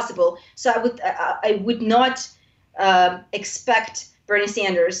 practically impossible. So I would not expect Bernie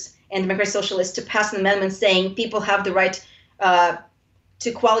Sanders and Democratic Socialists to pass an amendment saying people have the right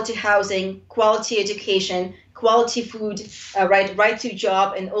to quality housing, quality education, quality food, right to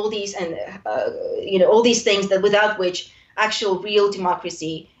job, and all these, and all these things that without which actual real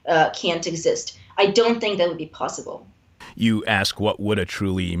democracy can't exist. I don't think that would be possible. You ask, what would a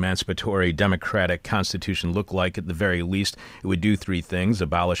truly emancipatory democratic constitution look like? At the very least, it would do 3 things: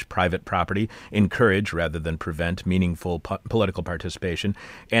 abolish private property, encourage rather than prevent meaningful political participation,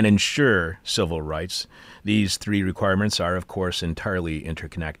 and ensure civil rights. These 3 requirements are, of course, entirely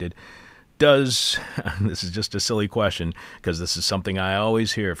interconnected. This is just a silly question, because this is something I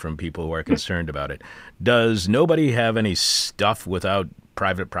always hear from people who are concerned about it. Does nobody have any stuff without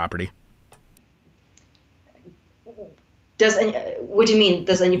private property? What do you mean?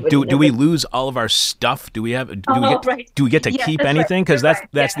 Does anybody? Do we lose all of our stuff? Do we get to keep anything? Because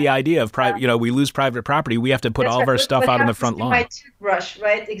that's the idea of private. We lose private property. We have to put all of our stuff out on the front lawn. My toothbrush,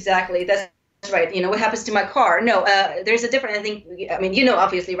 right? Exactly. That's right. What happens to my car? No, there's a difference.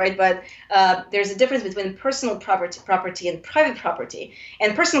 Obviously, right? But there's a difference between personal property and private property.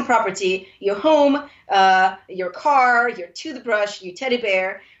 And personal property, your home, your car, your toothbrush, your teddy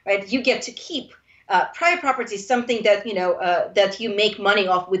bear, right? You get to keep. Private property is something that that you make money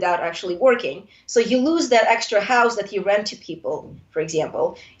off without actually working. So you lose that extra house that you rent to people, for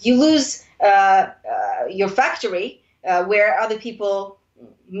example. You lose your factory where other people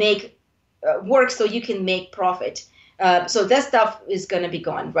make work, so you can make profit. So that stuff is going to be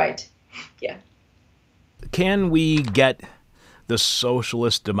gone, right? Yeah. Can we get the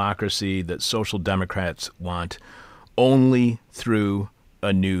socialist democracy that social democrats want only through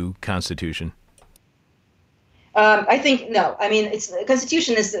a new constitution? I think no. I mean, the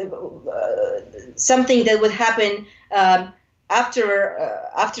Constitution is something that would happen after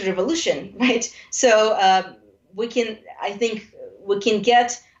revolution, right? So I think we can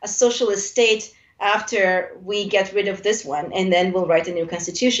get a socialist state after we get rid of this one, and then we'll write a new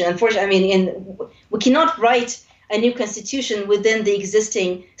constitution. Unfortunately, we cannot write a new constitution within the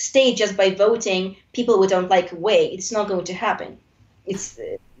existing state just by voting people we don't like away. It's not going to happen. It's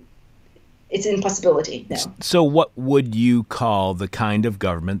an impossibility now. So what would you call the kind of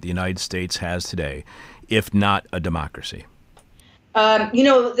government the United States has today, if not a democracy?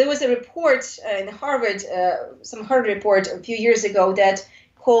 There was a report in Harvard, some Harvard report a few years ago that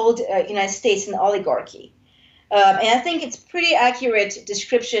called United States an oligarchy. And I think it's pretty accurate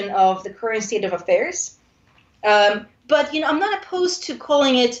description of the current state of affairs. But I'm not opposed to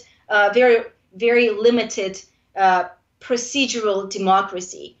calling it very, very limited procedural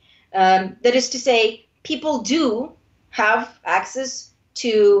democracy. That is to say, people do have access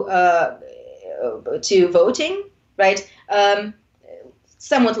to voting, right?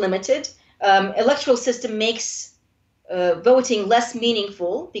 Somewhat limited. Electoral system makes voting less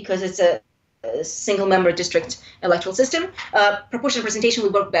meaningful because it's a single-member district electoral system. Proportional representation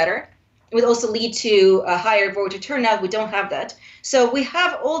would work better. It would also lead to a higher voter turnout. We don't have that. So we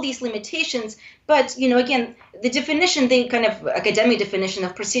have all these limitations. But, again, the definition, the kind of academic definition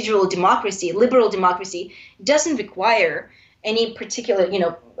of procedural democracy, liberal democracy, doesn't require any particular,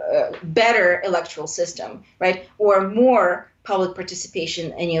 better electoral system, right? Or more public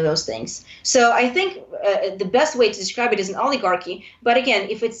participation, any of those things. So I think the best way to describe it is an oligarchy. But again,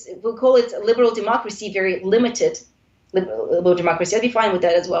 we'll call it liberal democracy, very limited liberal democracy, I'd be fine with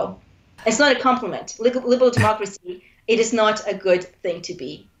that as well. It's not a compliment. Liberal democracy, it is not a good thing to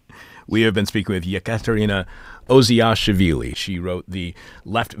be. We have been speaking with Yekaterina Oziashvili. She wrote the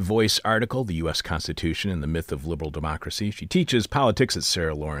Left Voice article, The U.S. Constitution and the Myth of Liberal Democracy. She teaches politics at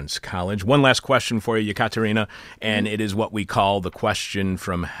Sarah Lawrence College. One last question for you, Yekaterina, and it is what we call the question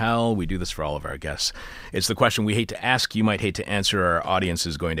from hell. We do this for all of our guests. It's the question we hate to ask, you might hate to answer, our audience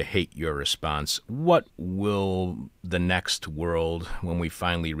is going to hate your response. What will the next world, when we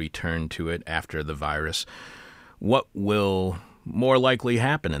finally return to it after the virus, what will more likely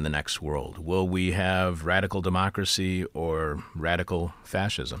happen in the next world? Will we have radical democracy or radical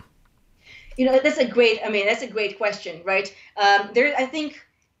fascism? That's a great question, right? I think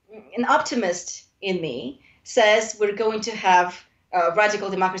an optimist in me says we're going to have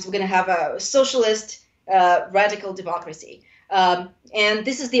radical democracy. We're going to have a socialist radical democracy. And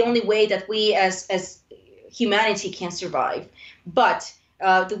this is the only way that we as humanity can survive. But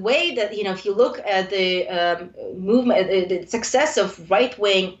the way that, if you look at the movement, the success of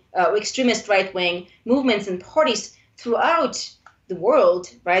right-wing, extremist right-wing movements and parties throughout the world,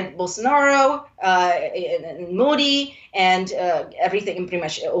 right? Bolsonaro, and Modi, and everything, and pretty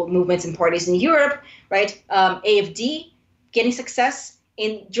much all movements and parties in Europe, right? AfD getting success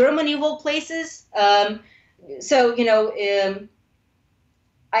in Germany of all places. In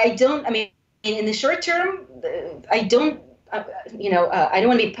the short term, I don't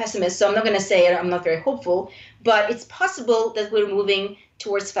want to be a pessimist, so I'm not going to say I'm not very hopeful, but it's possible that we're moving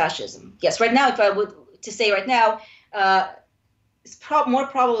towards fascism. Yes, right now, if I would to say right now, it's more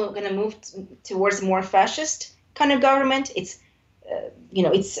probably going to move towards a more fascist kind of government. It's,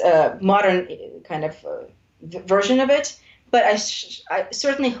 it's a modern kind of version of it, but I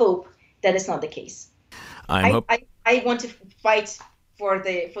certainly hope that it's not the case. I want to fight for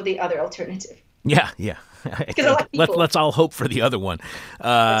the other alternative. Yeah. Let's all hope for the other one.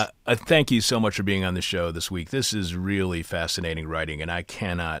 Thank you so much for being on the show this week. This is really fascinating writing, and I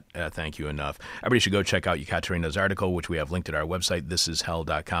cannot thank you enough. Everybody should go check out Yekaterina's article, which we have linked at our website,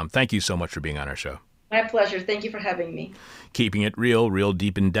 thisishell.com. Thank you so much for being on our show. My pleasure. Thank you for having me. Keeping it real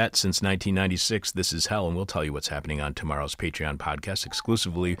deep in debt since 1996. This is Hell, and we'll tell you what's happening on tomorrow's Patreon podcast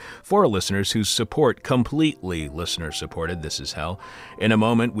exclusively for listeners whose support, completely listener-supported, This is Hell. In a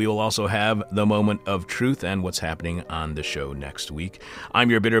moment, we will also have the moment of truth and what's happening on the show next week. I'm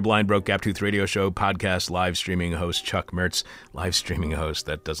your bitter, blind, broke, gap-toothed radio show podcast live streaming host, Chuck Mertz. Live streaming host,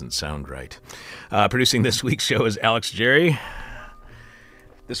 that doesn't sound right. Producing this week's show is Alex Jerry.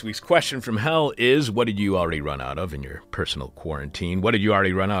 This week's question from hell is, what did you already run out of in your personal quarantine? What did you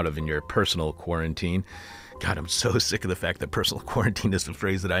already run out of in your personal quarantine? God, I'm so sick of the fact that personal quarantine is a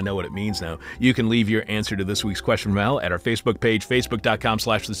phrase that I know what it means now. You can leave your answer to this week's question from hell at our Facebook page,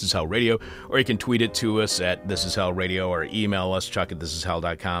 facebook.com/thisishellradio, or you can tweet it to us at thisishellradio, or email us, Chuck at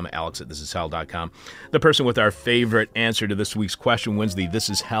thisishell.com, Alex at thisishell.com. The person with our favorite answer to this week's question wins the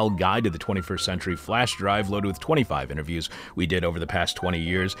This Is Hell Guide to the 21st Century flash drive loaded with 25 interviews we did over the past 20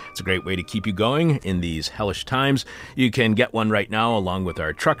 years. It's a great way to keep you going in these hellish times. You can get one right now along with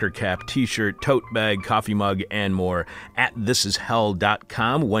our trucker cap, t-shirt, tote bag, coffee mug, mug, and more at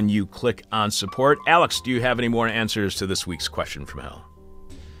thisishell.com when you click on support. Alex, do you have any more answers to this week's question from hell?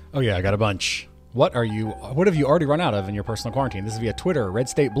 Oh yeah, I got a bunch. What have you already run out of in your personal quarantine? This is via Twitter. Red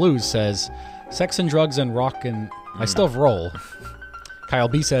State Blues says, sex and drugs and rock and I still have roll. Kyle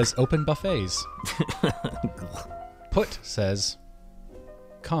B says, open buffets. Put says,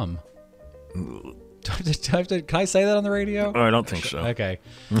 come. Can I say that on the radio? Oh, I don't think so. Okay.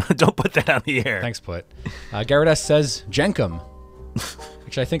 Don't put that on the air. Thanks, Put. Garrett S says, Jenkum.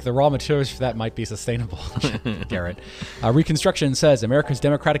 Actually, I think the raw materials for that might be sustainable, Garrett. Reconstruction says, America's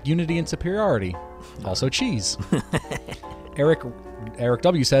democratic unity and superiority. Also cheese. Eric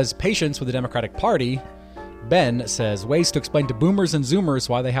W says, patience with the Democratic Party. Ben says, ways to explain to boomers and zoomers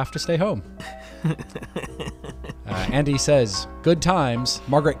why they have to stay home. Andy says, good times.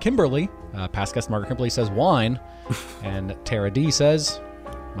 Margaret Kimberly, past guest Margaret Kimberly says, wine. And Tara D says,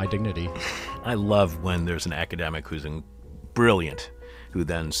 my dignity. I love when there's an academic who's brilliant, who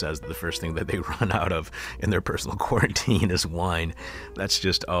then says that the first thing that they run out of in their personal quarantine is wine. That's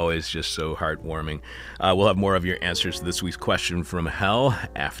just always just so heartwarming. We'll have more of your answers to this week's question from hell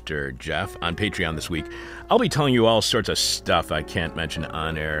after Jeff on Patreon this week. I'll be telling you all sorts of stuff I can't mention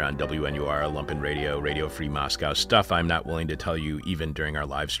on air on WNUR, Lumpen Radio, Radio Free Moscow, stuff I'm not willing to tell you even during our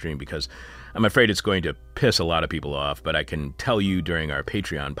live stream because I'm afraid it's going to piss a lot of people off, but I can tell you during our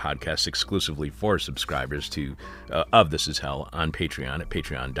Patreon podcast exclusively for subscribers of This Is Hell on Patreon at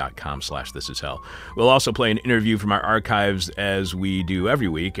patreon.com/thisishell. We'll also play an interview from our archives as we do every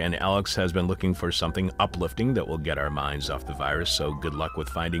week, and Alex has been looking for something uplifting that will get our minds off the virus, so good luck with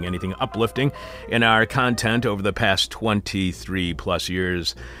finding anything uplifting in our content over the past 23 plus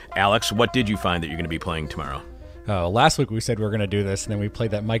years. Alex, what did you find that you're going to be playing tomorrow? Last week we said we were going to do this, and then we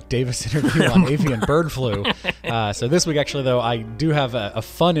played that Mike Davis interview on avian bird flu. So this week, actually, though, I do have a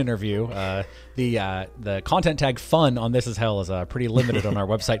fun interview. The content tag "fun" on This Is Hell is pretty limited on our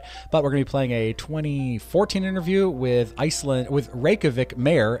website, but we're going to be playing a 2014 interview with Reykjavik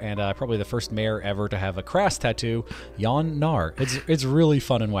mayor, and probably the first mayor ever to have a Krass tattoo, Jan Nar. It's really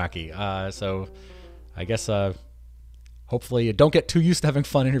fun and wacky. So I guess. Hopefully, don't get too used to having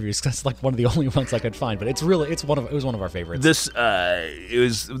fun interviews. That's like one of the only ones I could find, but it was one of our favorites. This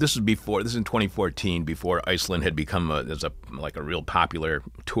was in 2014, before Iceland had become a real popular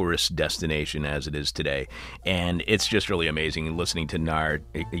tourist destination as it is today, and it's just really amazing listening to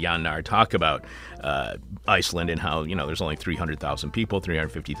Jan Nar talk about Iceland and how there's only 350,000 people.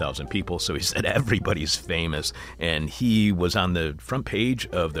 So he said everybody's famous, and he was on the front page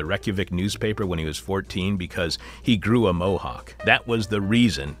of the Reykjavik newspaper when he was 14 because he grew a mohawk. That was the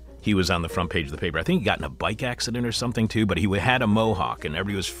reason he was on the front page of the paper. I think he got in a bike accident or something too, but he had a mohawk, and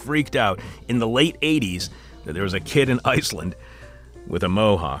everybody was freaked out in the late 80s that there was a kid in Iceland with a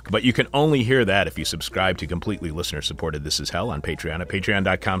mohawk. But you can only hear that if you subscribe to completely listener-supported This Is Hell on Patreon at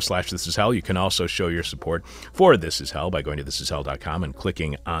patreon.com/thisishell. You can also show your support for This Is Hell by going to thisishell.com and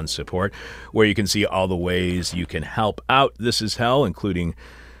clicking on support, where you can see all the ways you can help out This Is Hell, including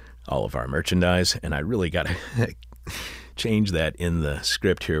all of our merchandise. And I really got to change that in the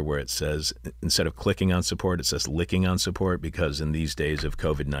script here where it says, instead of clicking on support, it says licking on support, because in these days of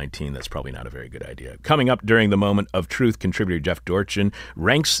COVID-19, that's probably not a very good idea. Coming up during the Moment of Truth, contributor Jeff Dorchin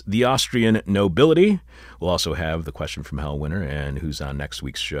ranks the Austrian nobility. We'll also have the question from Hell winner and who's on next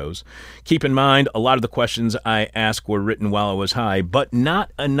week's shows. Keep in mind, a lot of the questions I asked were written while I was high, but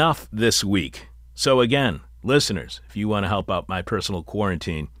not enough this week. So again, listeners, if you want to help out my personal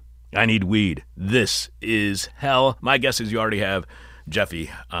quarantine, I need weed. This is hell. My guess is you already have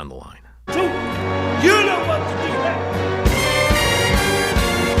Jeffy on the line. You know what to do next.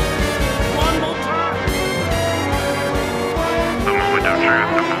 One more time. The moment of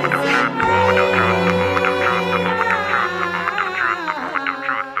truth, the moment of truth, the moment of truth, the moment of truth, the moment of truth, the moment of truth,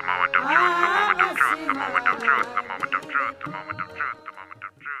 the moment of truth, the moment of truth, the moment of truth, the moment of truth, the moment of truth.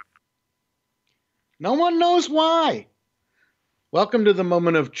 No one knows why. Welcome to the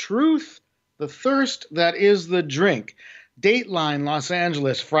Moment of Truth, the thirst that is the drink. Dateline, Los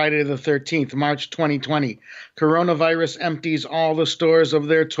Angeles, Friday the 13th, March 2020. Coronavirus empties all the stores of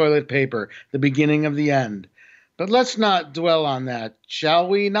their toilet paper, the beginning of the end. But let's not dwell on that, shall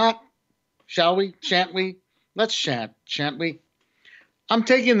we not? Shall we? Shan't we? Let's shan't we? I'm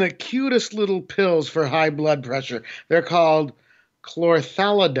taking the cutest little pills for high blood pressure. They're called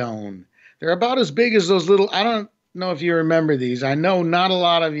chlorthalidone. They're about as big as those little, I don't know if you remember these. I know not a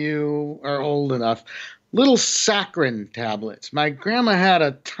lot of you are old enough. Little saccharin tablets. My grandma had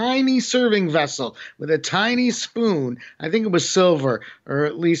a tiny serving vessel with a tiny spoon. I think it was silver, or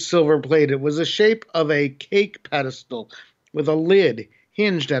at least silver plated. It was the shape of a cake pedestal with a lid.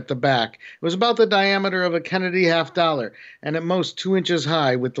 hinged at the back. It was about the diameter of a Kennedy $50, and at most 2 inches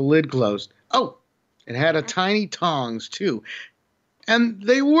high with the lid closed. Oh, it had a tiny tongs, too. And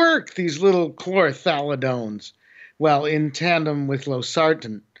they work, these little chlorthalidones. Well, in tandem with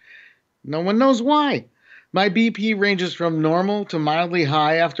losartan. No one knows why. My BP ranges from normal to mildly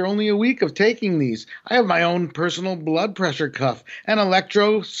high after only a week of taking these. I have my own personal blood pressure cuff, an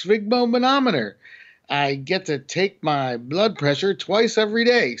electrosphygmomanometer. I get to take my blood pressure twice every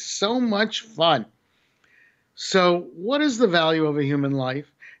day. So much fun. So, what is the value of a human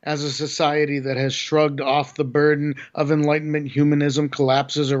life as a society that has shrugged off the burden of Enlightenment humanism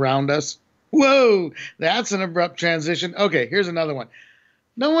collapses around us? Whoa, that's an abrupt transition. Okay, here's another one.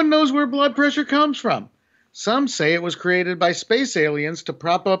 No one knows where blood pressure comes from. Some say it was created by space aliens to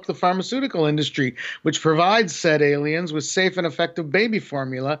prop up the pharmaceutical industry, which provides said aliens with safe and effective baby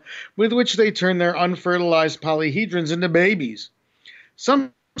formula with which they turn their unfertilized polyhedrons into babies.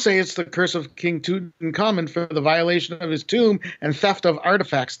 Some say it's the curse of King Tutankhamun for the violation of his tomb and theft of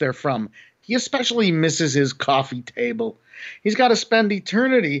artifacts therefrom. He especially misses his coffee table. He's got to spend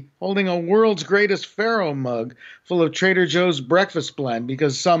eternity holding a world's greatest Pharaoh mug full of Trader Joe's breakfast blend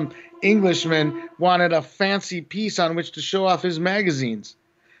because some Englishman wanted a fancy piece on which to show off his magazines.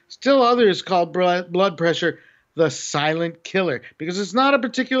 Still others call blood pressure the silent killer because it's not a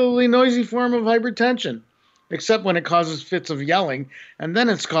particularly noisy form of hypertension, except when it causes fits of yelling, and then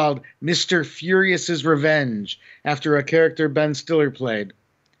it's called Mr. Furious's Revenge, after a character Ben Stiller played.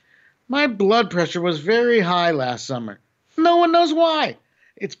 My blood pressure was very high last summer. No one knows why.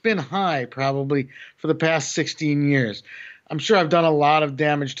 It's been high, probably, for the past 16 years. I'm sure I've done a lot of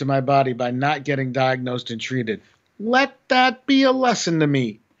damage to my body by not getting diagnosed and treated. Let that be a lesson to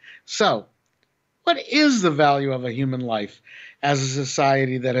me. So, what is the value of a human life as a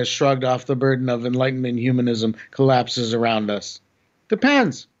society that has shrugged off the burden of Enlightenment humanism collapses around us?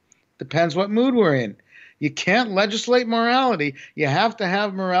 Depends. Depends what mood we're in. You can't legislate morality. You have to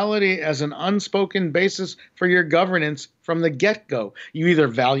have morality as an unspoken basis for your governance from the get-go. You either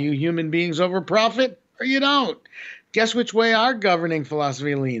value human beings over profit or you don't. Guess which way our governing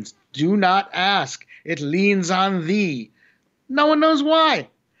philosophy leans? Do not ask. It leans on thee. No one knows why.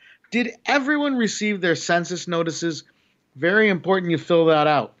 Did everyone receive their census notices? Very important you fill that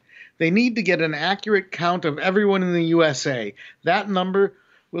out. They need to get an accurate count of everyone in the USA. That number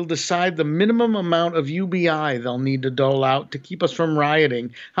will decide the minimum amount of UBI they'll need to dole out to keep us from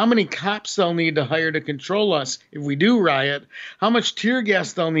rioting, how many cops they'll need to hire to control us if we do riot, how much tear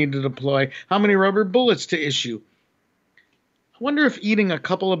gas they'll need to deploy, how many rubber bullets to issue. I wonder if eating a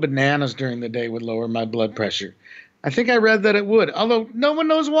couple of bananas during the day would lower my blood pressure. I think I read that it would, although no one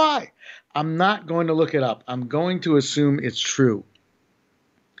knows why. I'm not going to look it up. I'm going to assume it's true.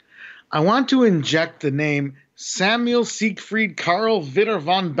 I want to inject the name Samuel Siegfried Karl Witter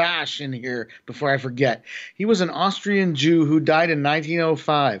von Basch in here before I forget. He was an Austrian Jew who died in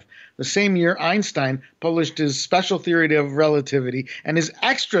 1905, the same year Einstein published his special theory of relativity and his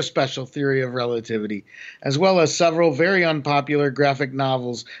extra special theory of relativity, as well as several very unpopular graphic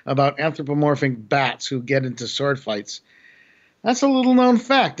novels about anthropomorphic bats who get into sword fights. That's a little-known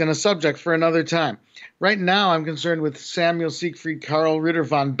fact and a subject for another time. Right now, I'm concerned with Samuel Siegfried Karl Ritter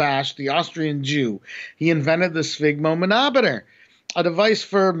von Basch, the Austrian Jew. He invented the sphygmomanometer, a device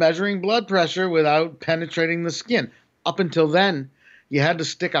for measuring blood pressure without penetrating the skin. Up until then, you had to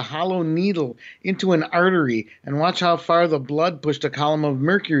stick a hollow needle into an artery and watch how far the blood pushed a column of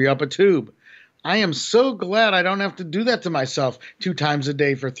mercury up a tube. I am so glad I don't have to do that to myself 2 times a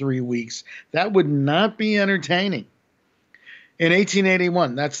day for 3 weeks. That would not be entertaining. In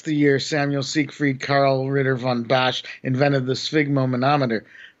 1881, that's the year Samuel Siegfried Karl Ritter von Basch invented the sphygmomanometer.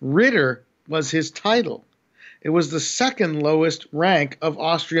 Ritter was his title. It was the second lowest rank of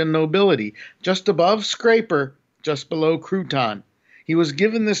Austrian nobility, just above Scraper, just below Crouton. He was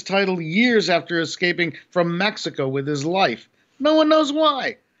given this title years after escaping from Mexico with his life. No one knows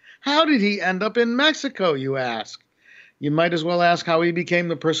why. How did he end up in Mexico, you ask? You might as well ask how he became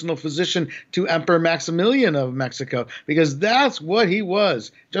the personal physician to Emperor Maximilian of Mexico, because that's what he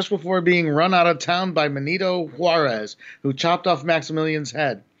was, just before being run out of town by Benito Juarez, who chopped off Maximilian's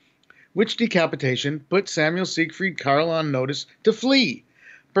head. Which decapitation put Samuel Siegfried Karl on notice to flee.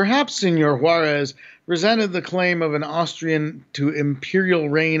 Perhaps Senor Juarez resented the claim of an Austrian to imperial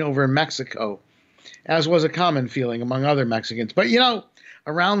reign over Mexico, as was a common feeling among other Mexicans. But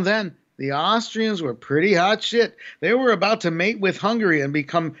around then, the Austrians were pretty hot shit. They were about to mate with Hungary and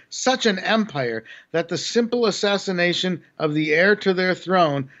become such an empire that the simple assassination of the heir to their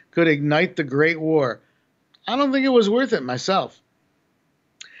throne could ignite the Great War. I don't think it was worth it myself.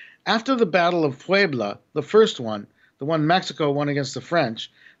 After the Battle of Puebla, the first one, the one Mexico won against the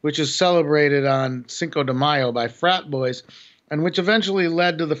French, which is celebrated on Cinco de Mayo by frat boys, and which eventually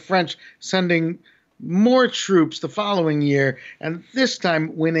led to the French sending more troops the following year, and this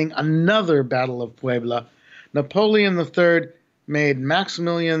time winning another Battle of Puebla. Napoleon III made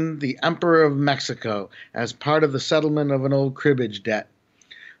Maximilian the Emperor of Mexico as part of the settlement of an old cribbage debt.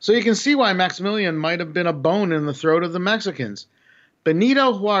 So you can see why Maximilian might have been a bone in the throat of the Mexicans.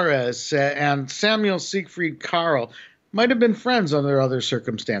 Benito Juarez and Samuel Siegfried Karl might have been friends under other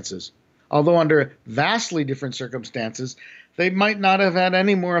circumstances. Although under vastly different circumstances, they might not have had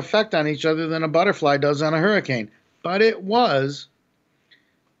any more effect on each other than a butterfly does on a hurricane. But it was.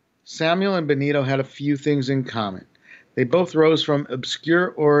 Samuel and Benito had a few things in common. They both rose from obscure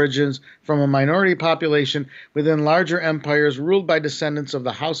origins, from a minority population within larger empires ruled by descendants of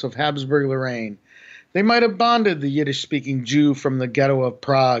the House of Habsburg-Lorraine. They might have bonded the Yiddish-speaking Jew from the ghetto of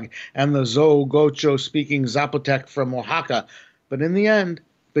Prague and the Zogocho-speaking Zapotec from Oaxaca, but in the end,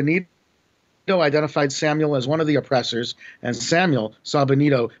 Benito identified Samuel as one of the oppressors, and Samuel saw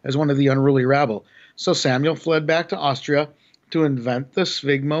Benito as one of the unruly rabble. So Samuel fled back to Austria to invent the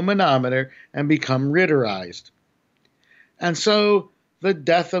sphygmomanometer and become Ritterized. And so the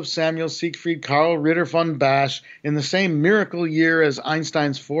death of Samuel Siegfried Karl Ritter von Basch in the same miracle year as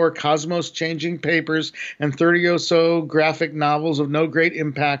Einstein's 4 cosmos-changing papers and 30 or so graphic novels of no great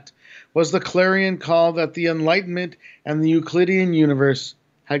impact was the clarion call that the Enlightenment and the Euclidean universe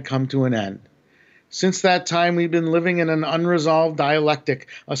had come to an end. Since that time, we've been living in an unresolved dialectic,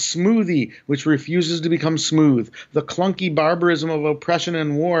 a smoothie which refuses to become smooth, the clunky barbarism of oppression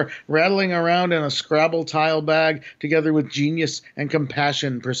and war rattling around in a Scrabble tile bag together with genius and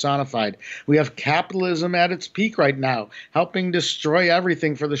compassion personified. We have capitalism at its peak right now, helping destroy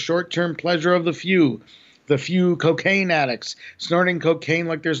everything for the short-term pleasure of the few. The few cocaine addicts, snorting cocaine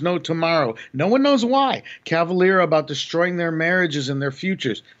like there's no tomorrow. No one knows why. Cavalier about destroying their marriages and their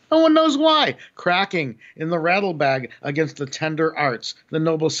futures. No one knows why. Cracking in the rattle bag against the tender arts, the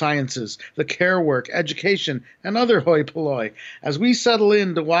noble sciences, the care work, education, and other hoi polloi, as we settle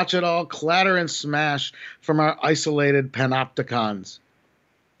in to watch it all clatter and smash from our isolated panopticons.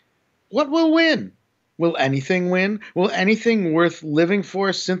 What will win? Will anything win? Will anything worth living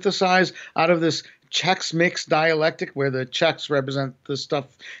for synthesize out of this Chex Mix dialectic, where the Chex represent the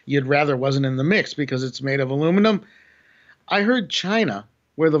stuff you'd rather wasn't in the mix because it's made of aluminum? I heard China,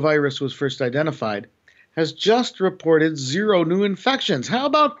 where the virus was first identified, has just reported 0 new infections. How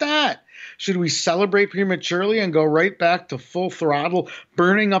about that? Should we celebrate prematurely and go right back to full throttle,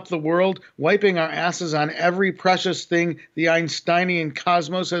 burning up the world, wiping our asses on every precious thing the Einsteinian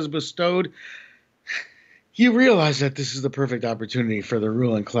cosmos has bestowed? You realize that this is the perfect opportunity for the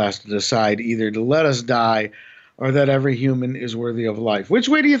ruling class to decide either to let us die or that every human is worthy of life. Which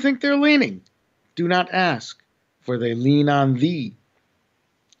way do you think they're leaning? Do not ask, for they lean on thee.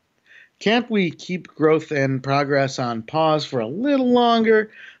 Can't we keep growth and progress on pause for a little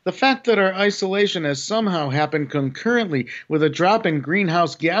longer? The fact that our isolation has somehow happened concurrently with a drop in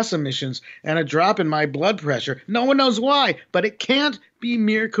greenhouse gas emissions and a drop in my blood pressure, no one knows why, but it can't be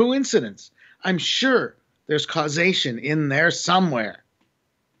mere coincidence. I'm sure there's causation in there somewhere.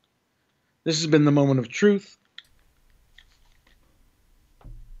 This has been the Moment of Truth.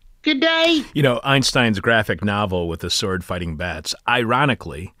 Good day. You know, Einstein's graphic novel with the sword-fighting bats,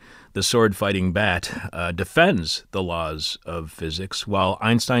 ironically, the sword-fighting bat defends the laws of physics while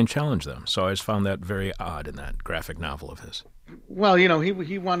Einstein challenged them. So I always found that very odd in that graphic novel of his. Well, you know,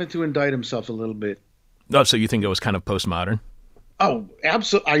 he wanted to indict himself a little bit. Oh, so you think it was kind of postmodern? Oh,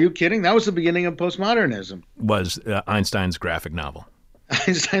 absolutely. Are you kidding? That was the beginning of postmodernism. Was Einstein's graphic novel.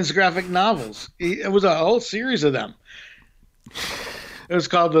 Einstein's graphic novels. It was a whole series of them. It was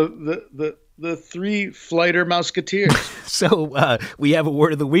called the Three Flighter Musketeers. So we have a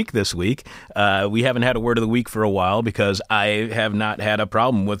word of the week this week. We haven't had a word of the week for a while because I have not had a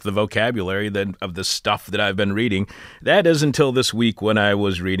problem with the vocabulary of the stuff that I've been reading. That is until this week when I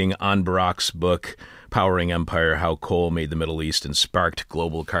was reading An Barak's book, Powering Empire, How Coal Made the Middle East and Sparked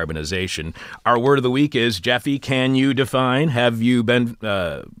Global Carbonization. Our word of the week is, Jeffy, can you define? Have you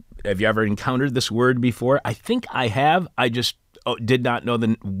ever encountered this word before? I think I have. I just did not know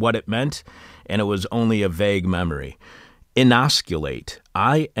what it meant, and it was only a vague memory. Inosculate.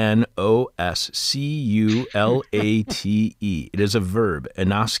 I-N-O-S-C-U-L-A-T-E. It is a verb,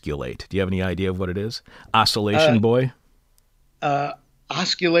 inosculate. Do you have any idea of what it is? Oscillation boy?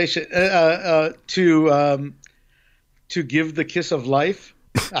 Osculation, to give the kiss of life.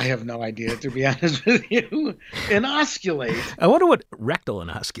 I have no idea, to be honest with you. Inosculate. I wonder what rectal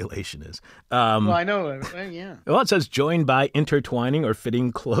inosculation is. Well, I know. Yeah. Well, it says joined by intertwining or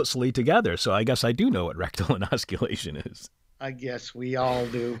fitting closely together. So I guess I do know what rectal inosculation is. I guess we all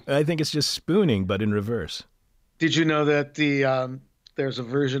do. I think it's just spooning, but in reverse. Did you know that there's a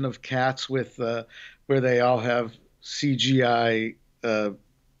version of Cats with where they all have CGI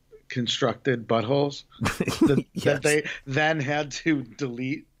constructed buttholes Yes. that they then had to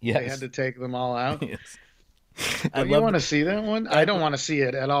delete? Yes. They had to take them all out. Yes. Don't you want to see that one? I don't want to see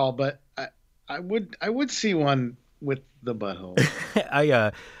it at all, but I would see one with the butthole.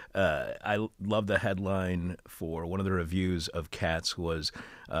 I love the headline for one of the reviews of Cats was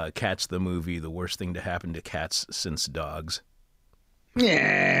Cats the movie, the worst thing to happen to cats since dogs.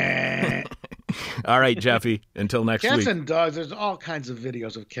 Yeah. All right, Jeffy, until next Cats week. and dogs, there's all kinds of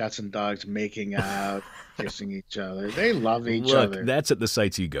videos of cats and dogs making out, kissing each other. They love each Look, other. that's at the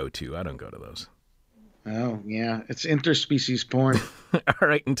sites you go to. I don't go to those. Oh, yeah. It's interspecies porn. All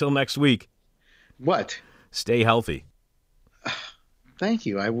right, until next week. What? Stay healthy. Thank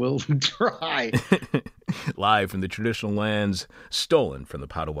you. I will try. Live from the traditional lands stolen from the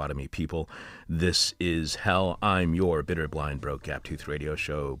Potawatomi people, this is Hell. I'm your bitter, blind, broke, gap-toothed radio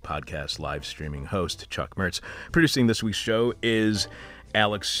show podcast live streaming host, Chuck Mertz. Producing this week's show is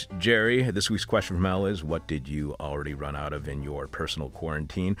Alex Jerry. This week's question from Hell is, what did you already run out of in your personal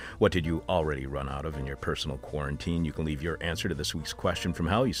quarantine? What did you already run out of in your personal quarantine? You can leave your answer to this week's question from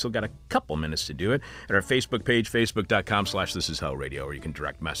Hell. You still got a couple minutes to do it at our Facebook page, facebook.com/thisishellradio, or you can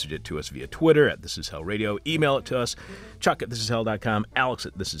direct message it to us via Twitter at thisishellradio. Email it to us, chuck@thisishell.com,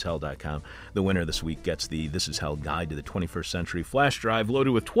 alex@thisishell.com. The winner this week gets the This Is Hell Guide to the 21st Century flash drive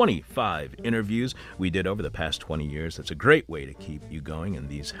loaded with 25 interviews we did over the past 20 years. That's a great way to keep you going in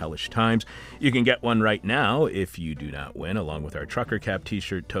these hellish times. You can get one right now if you do not win, along with our trucker cap,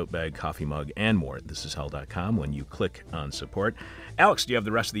 t-shirt, tote bag, coffee mug, and more at thisishell.com when you click on support. Alex, do you have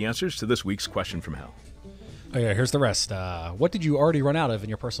the rest of the answers to this week's question from Hell? Oh yeah, here's the rest. What did you already run out of in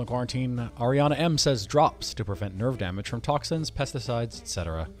your personal quarantine? Ariana M says drops to prevent nerve damage from toxins, pesticides,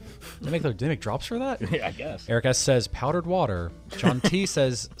 etc. Did they make drops for that? Yeah, I guess. Eric S says powdered water. John T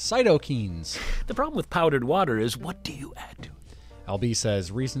says cytokines. The problem with powdered water is, what do you add to it? LB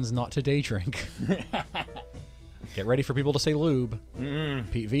says reasons not to day drink. Get ready for people to say lube.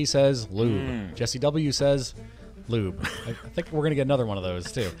 Pete V says lube. Jesse W says lube. I think we're going to get another one of those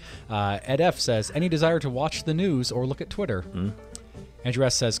too. Ed F says any desire to watch the news or look at Twitter. Andrew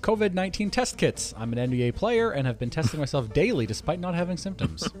S says COVID-19 test kits. I'm an NBA player and have been testing myself daily despite not having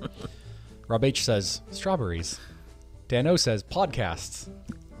symptoms. Rob H says strawberries. Dan O says podcasts.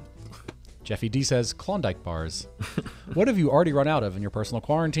 Jeffy D says Klondike bars. What have you already run out of in your personal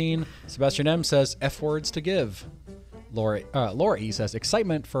quarantine? Sebastian M says F words to give. Laura E says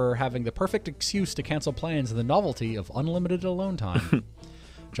excitement for having the perfect excuse to cancel plans and the novelty of unlimited alone time.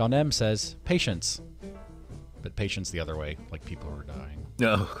 John M says patience. But patience the other way, like people who are dying.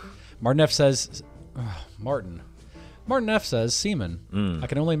 No. Martin F says Martin F says semen. I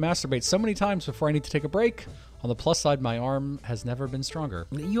can only masturbate so many times before I need to take a break. On the plus side, my arm has never been stronger.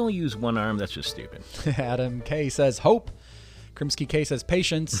 You only use one arm. That's just stupid. Adam K says hope. Krimsky K says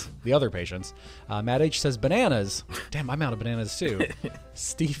patience. The other patience. Matt H says bananas. Damn, I'm out of bananas too.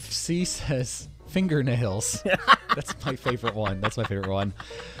 Steve C says fingernails. That's my favorite one.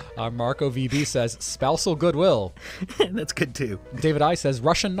 Marco VB says spousal goodwill. That's good too. David I says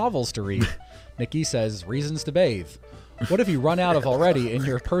Russian novels to read. Nikki says reasons to bathe. What have you run out of already in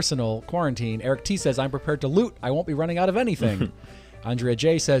your personal quarantine? Eric T says, I'm prepared to loot. I won't be running out of anything. Andrea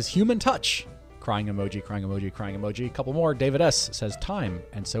J says, human touch. Crying emoji, crying emoji, crying emoji. A couple more. David S says, time.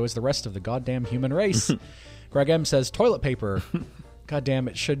 And so is the rest of the goddamn human race. Greg M says, toilet paper. God damn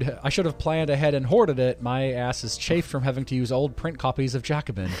it. I should have planned ahead and hoarded it. My ass is chafed from having to use old print copies of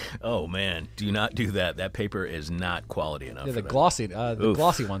Jacobin. Oh, man. Do not do that. That paper is not quality enough. Yeah, for the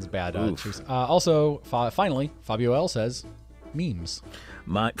glossy one's bad. Also, finally, Fabio L says, memes.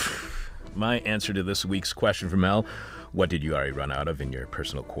 My answer to this week's question from Mel: what did you already run out of in your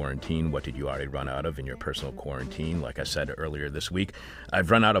personal quarantine? What did you already run out of in your personal quarantine? Like I said earlier this week,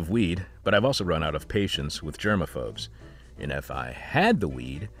 I've run out of weed, but I've also run out of patience with germaphobes. And if I had the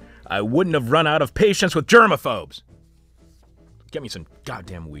weed, I wouldn't have run out of patience with germaphobes. Get me some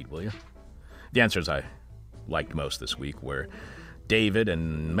goddamn weed, will you? The answers I liked most this week were David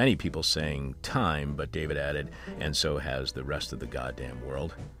and many people saying time, but David added, and so has the rest of the goddamn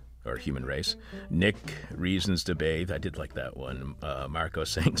world, or human race. Nick, reasons to bathe. I did like that one. Marco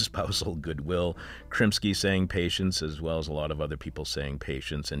saying spousal goodwill. Krimsky saying patience, as well as a lot of other people saying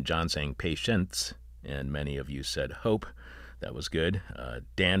patience. And John saying patience. And many of you said hope. That was good.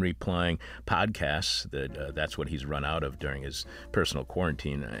 Dan replying podcasts, that's what he's run out of during his personal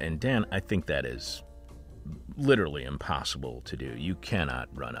quarantine. And Dan, I think that is literally impossible to do. You cannot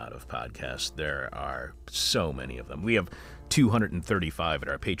run out of podcasts. There are so many of them. We have 235 at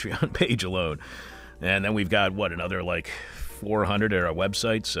our Patreon page alone. And then we've got, another 400 at our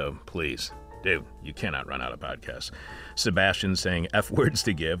website. So please, dude, you cannot run out of podcasts. Sebastian saying F words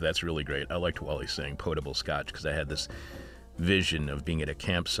to give. That's really great. I liked Wally saying potable scotch because I had this vision of being at a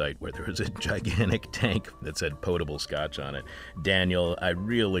campsite where there was a gigantic tank that said potable scotch on it. Daniel, I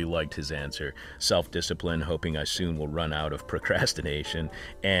really liked his answer. Self-discipline, hoping I soon will run out of procrastination.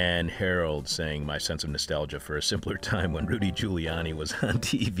 And Harold saying my sense of nostalgia for a simpler time when Rudy Giuliani was on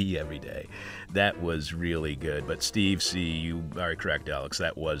TV every day. That was really good. But Steve C., you are correct, Alex.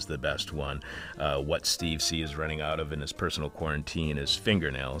 That was the best one. What Steve C. is running out of in his personal quarantine is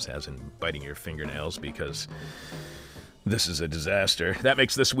fingernails, as in biting your fingernails, because this is a disaster. That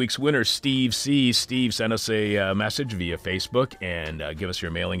makes this week's winner Steve C. Steve, sent us a message via Facebook and give us your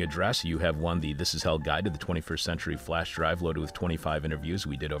mailing address. You have won the This Is Hell Guide to the 21st Century flash drive loaded with 25 interviews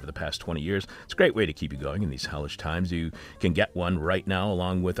we did over the past 20 years. It's a great way to keep you going in these hellish times. You can get one right now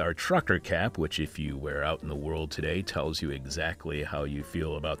along with our trucker cap, which if you wear out in the world today tells you exactly how you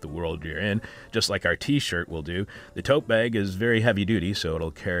feel about the world you're in, just like our t-shirt will do. The tote bag is very heavy duty, so it'll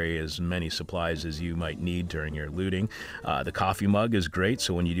carry as many supplies as you might need during your looting. The coffee mug is great,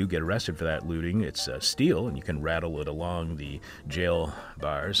 so when you do get arrested for that looting, it's steel, and you can rattle it along the jail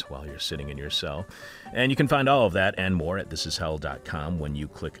bars while you're sitting in your cell. And you can find all of that and more at thisishell.com when you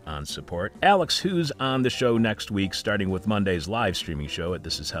click on support. Alex, who's on the show next week, starting with Monday's live streaming show at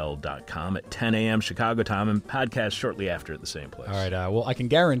thisishell.com at 10 a.m. Chicago time, and podcast shortly after at the same place. All right, well, I can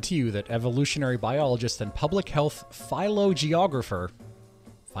guarantee you that evolutionary biologist and public health phylogeographer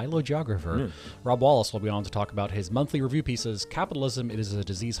Rob Wallace will be on to talk about his monthly review pieces, Capitalism, It is a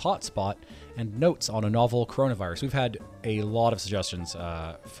Disease Hotspot, and notes on a novel coronavirus. We've had a lot of suggestions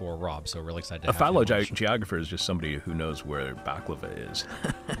for Rob, so we're really excited to have him. A phylogeographer is just somebody who knows where baklava is.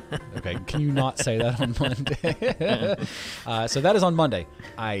 Okay, can you not say that on Monday? So that is on Monday.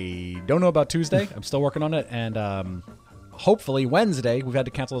 I don't know about Tuesday. I'm still working on it, and hopefully Wednesday. We've had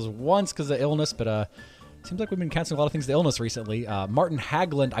to cancel this once because of illness, but seems like we've been canceling a lot of things to illness recently. Martin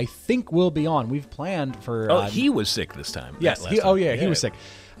Hagland, I think, will be on. We've planned for... he was sick this time. Yes. He was sick.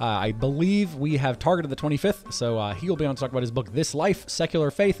 I believe we have targeted the 25th, so he will be on to talk about his book, This Life,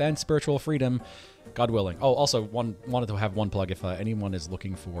 Secular Faith, and Spiritual Freedom, God willing. Oh, also, wanted to have one plug. If anyone is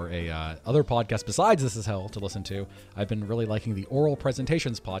looking for a other podcast besides This Is Hell to listen to, I've been really liking the Oral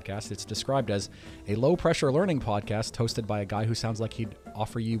Presentations podcast. It's described as a low-pressure learning podcast hosted by a guy who sounds like he'd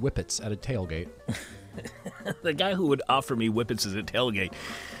offer you whippets at a tailgate. The guy who would offer me whippets as a tailgate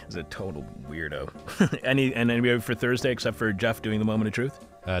is a total weirdo. Anybody for Thursday except for Jeff doing the Moment of Truth?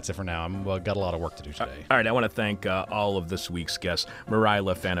 That's it for now. I've got a lot of work to do today. All right, I want to thank all of this week's guests,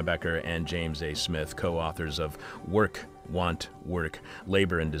 Marila Fannebecker and James A. Smith, co-authors of Work, Want, Work,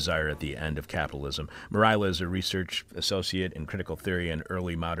 Labor and Desire at the End of Capitalism. Marila is a research associate in critical theory and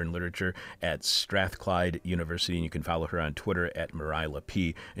early modern literature at Strathclyde University, and you can follow her on Twitter at Marila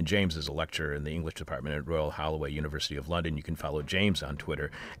P. And James is a lecturer in the English department at Royal Holloway, University of London. You can follow James on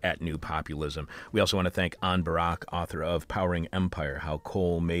Twitter at New Populism. We also want to thank An Barak, author of Powering Empire, How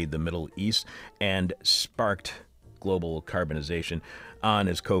Coal Made the Middle East and Sparked Global Carbonization. An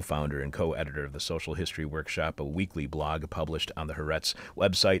is co-founder and co-editor of the Social History Workshop, a weekly blog published on the Haaretz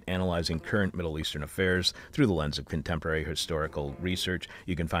website analyzing current Middle Eastern affairs through the lens of contemporary historical research.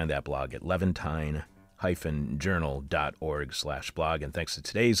 You can find that blog at levantine-journal.org/blog. And thanks to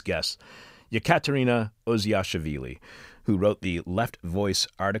today's guests, Yekaterina Oziashvili, who wrote the Left Voice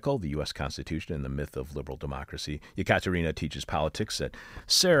article, The U.S. Constitution and the Myth of Liberal Democracy. Yekaterina teaches politics at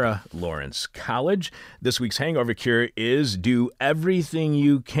Sarah Lawrence College. This week's hangover cure is do everything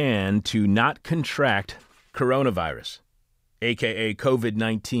you can to not contract coronavirus, a.k.a.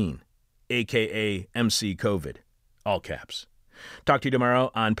 COVID-19, a.k.a. MC COVID, all caps. Talk to you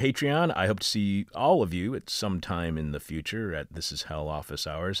tomorrow on Patreon. I hope to see all of you at some time in the future at This Is Hell office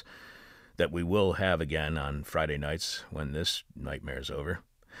hours that we will have again on Friday nights when this nightmare's over.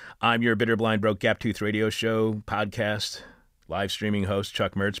 I'm your bitter, blind, broke, gap-toothed radio show, podcast, live streaming host,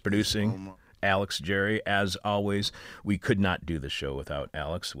 Chuck Mertz, producing, Alex Jerry. As always, we could not do the show without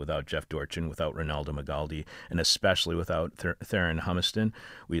Alex, without Jeff Dorchin, without Ronaldo Magaldi, and especially without Theron Humiston.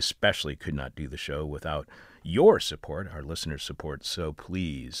 We especially could not do the show without your support, our listener support, so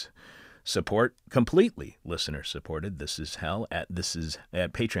please support completely listener supported This Is Hell at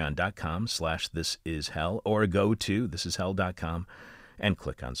patreon.com/thisishell, or go to thisishell.com and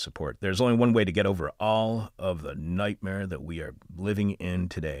click on support. There's only one way to get over all of the nightmare that we are living in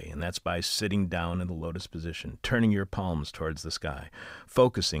today, and that's by sitting down in the lotus position, turning your palms towards the sky,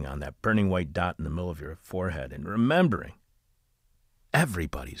 focusing on that burning white dot in the middle of your forehead, and remembering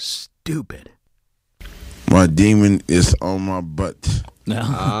everybody's stupid. My demon is on my butt.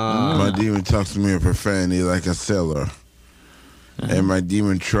 My demon talks to me in profanity like a sailor. And my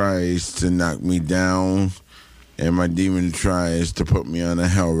demon tries to knock me down. And my demon tries to put me on a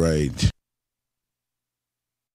hell ride.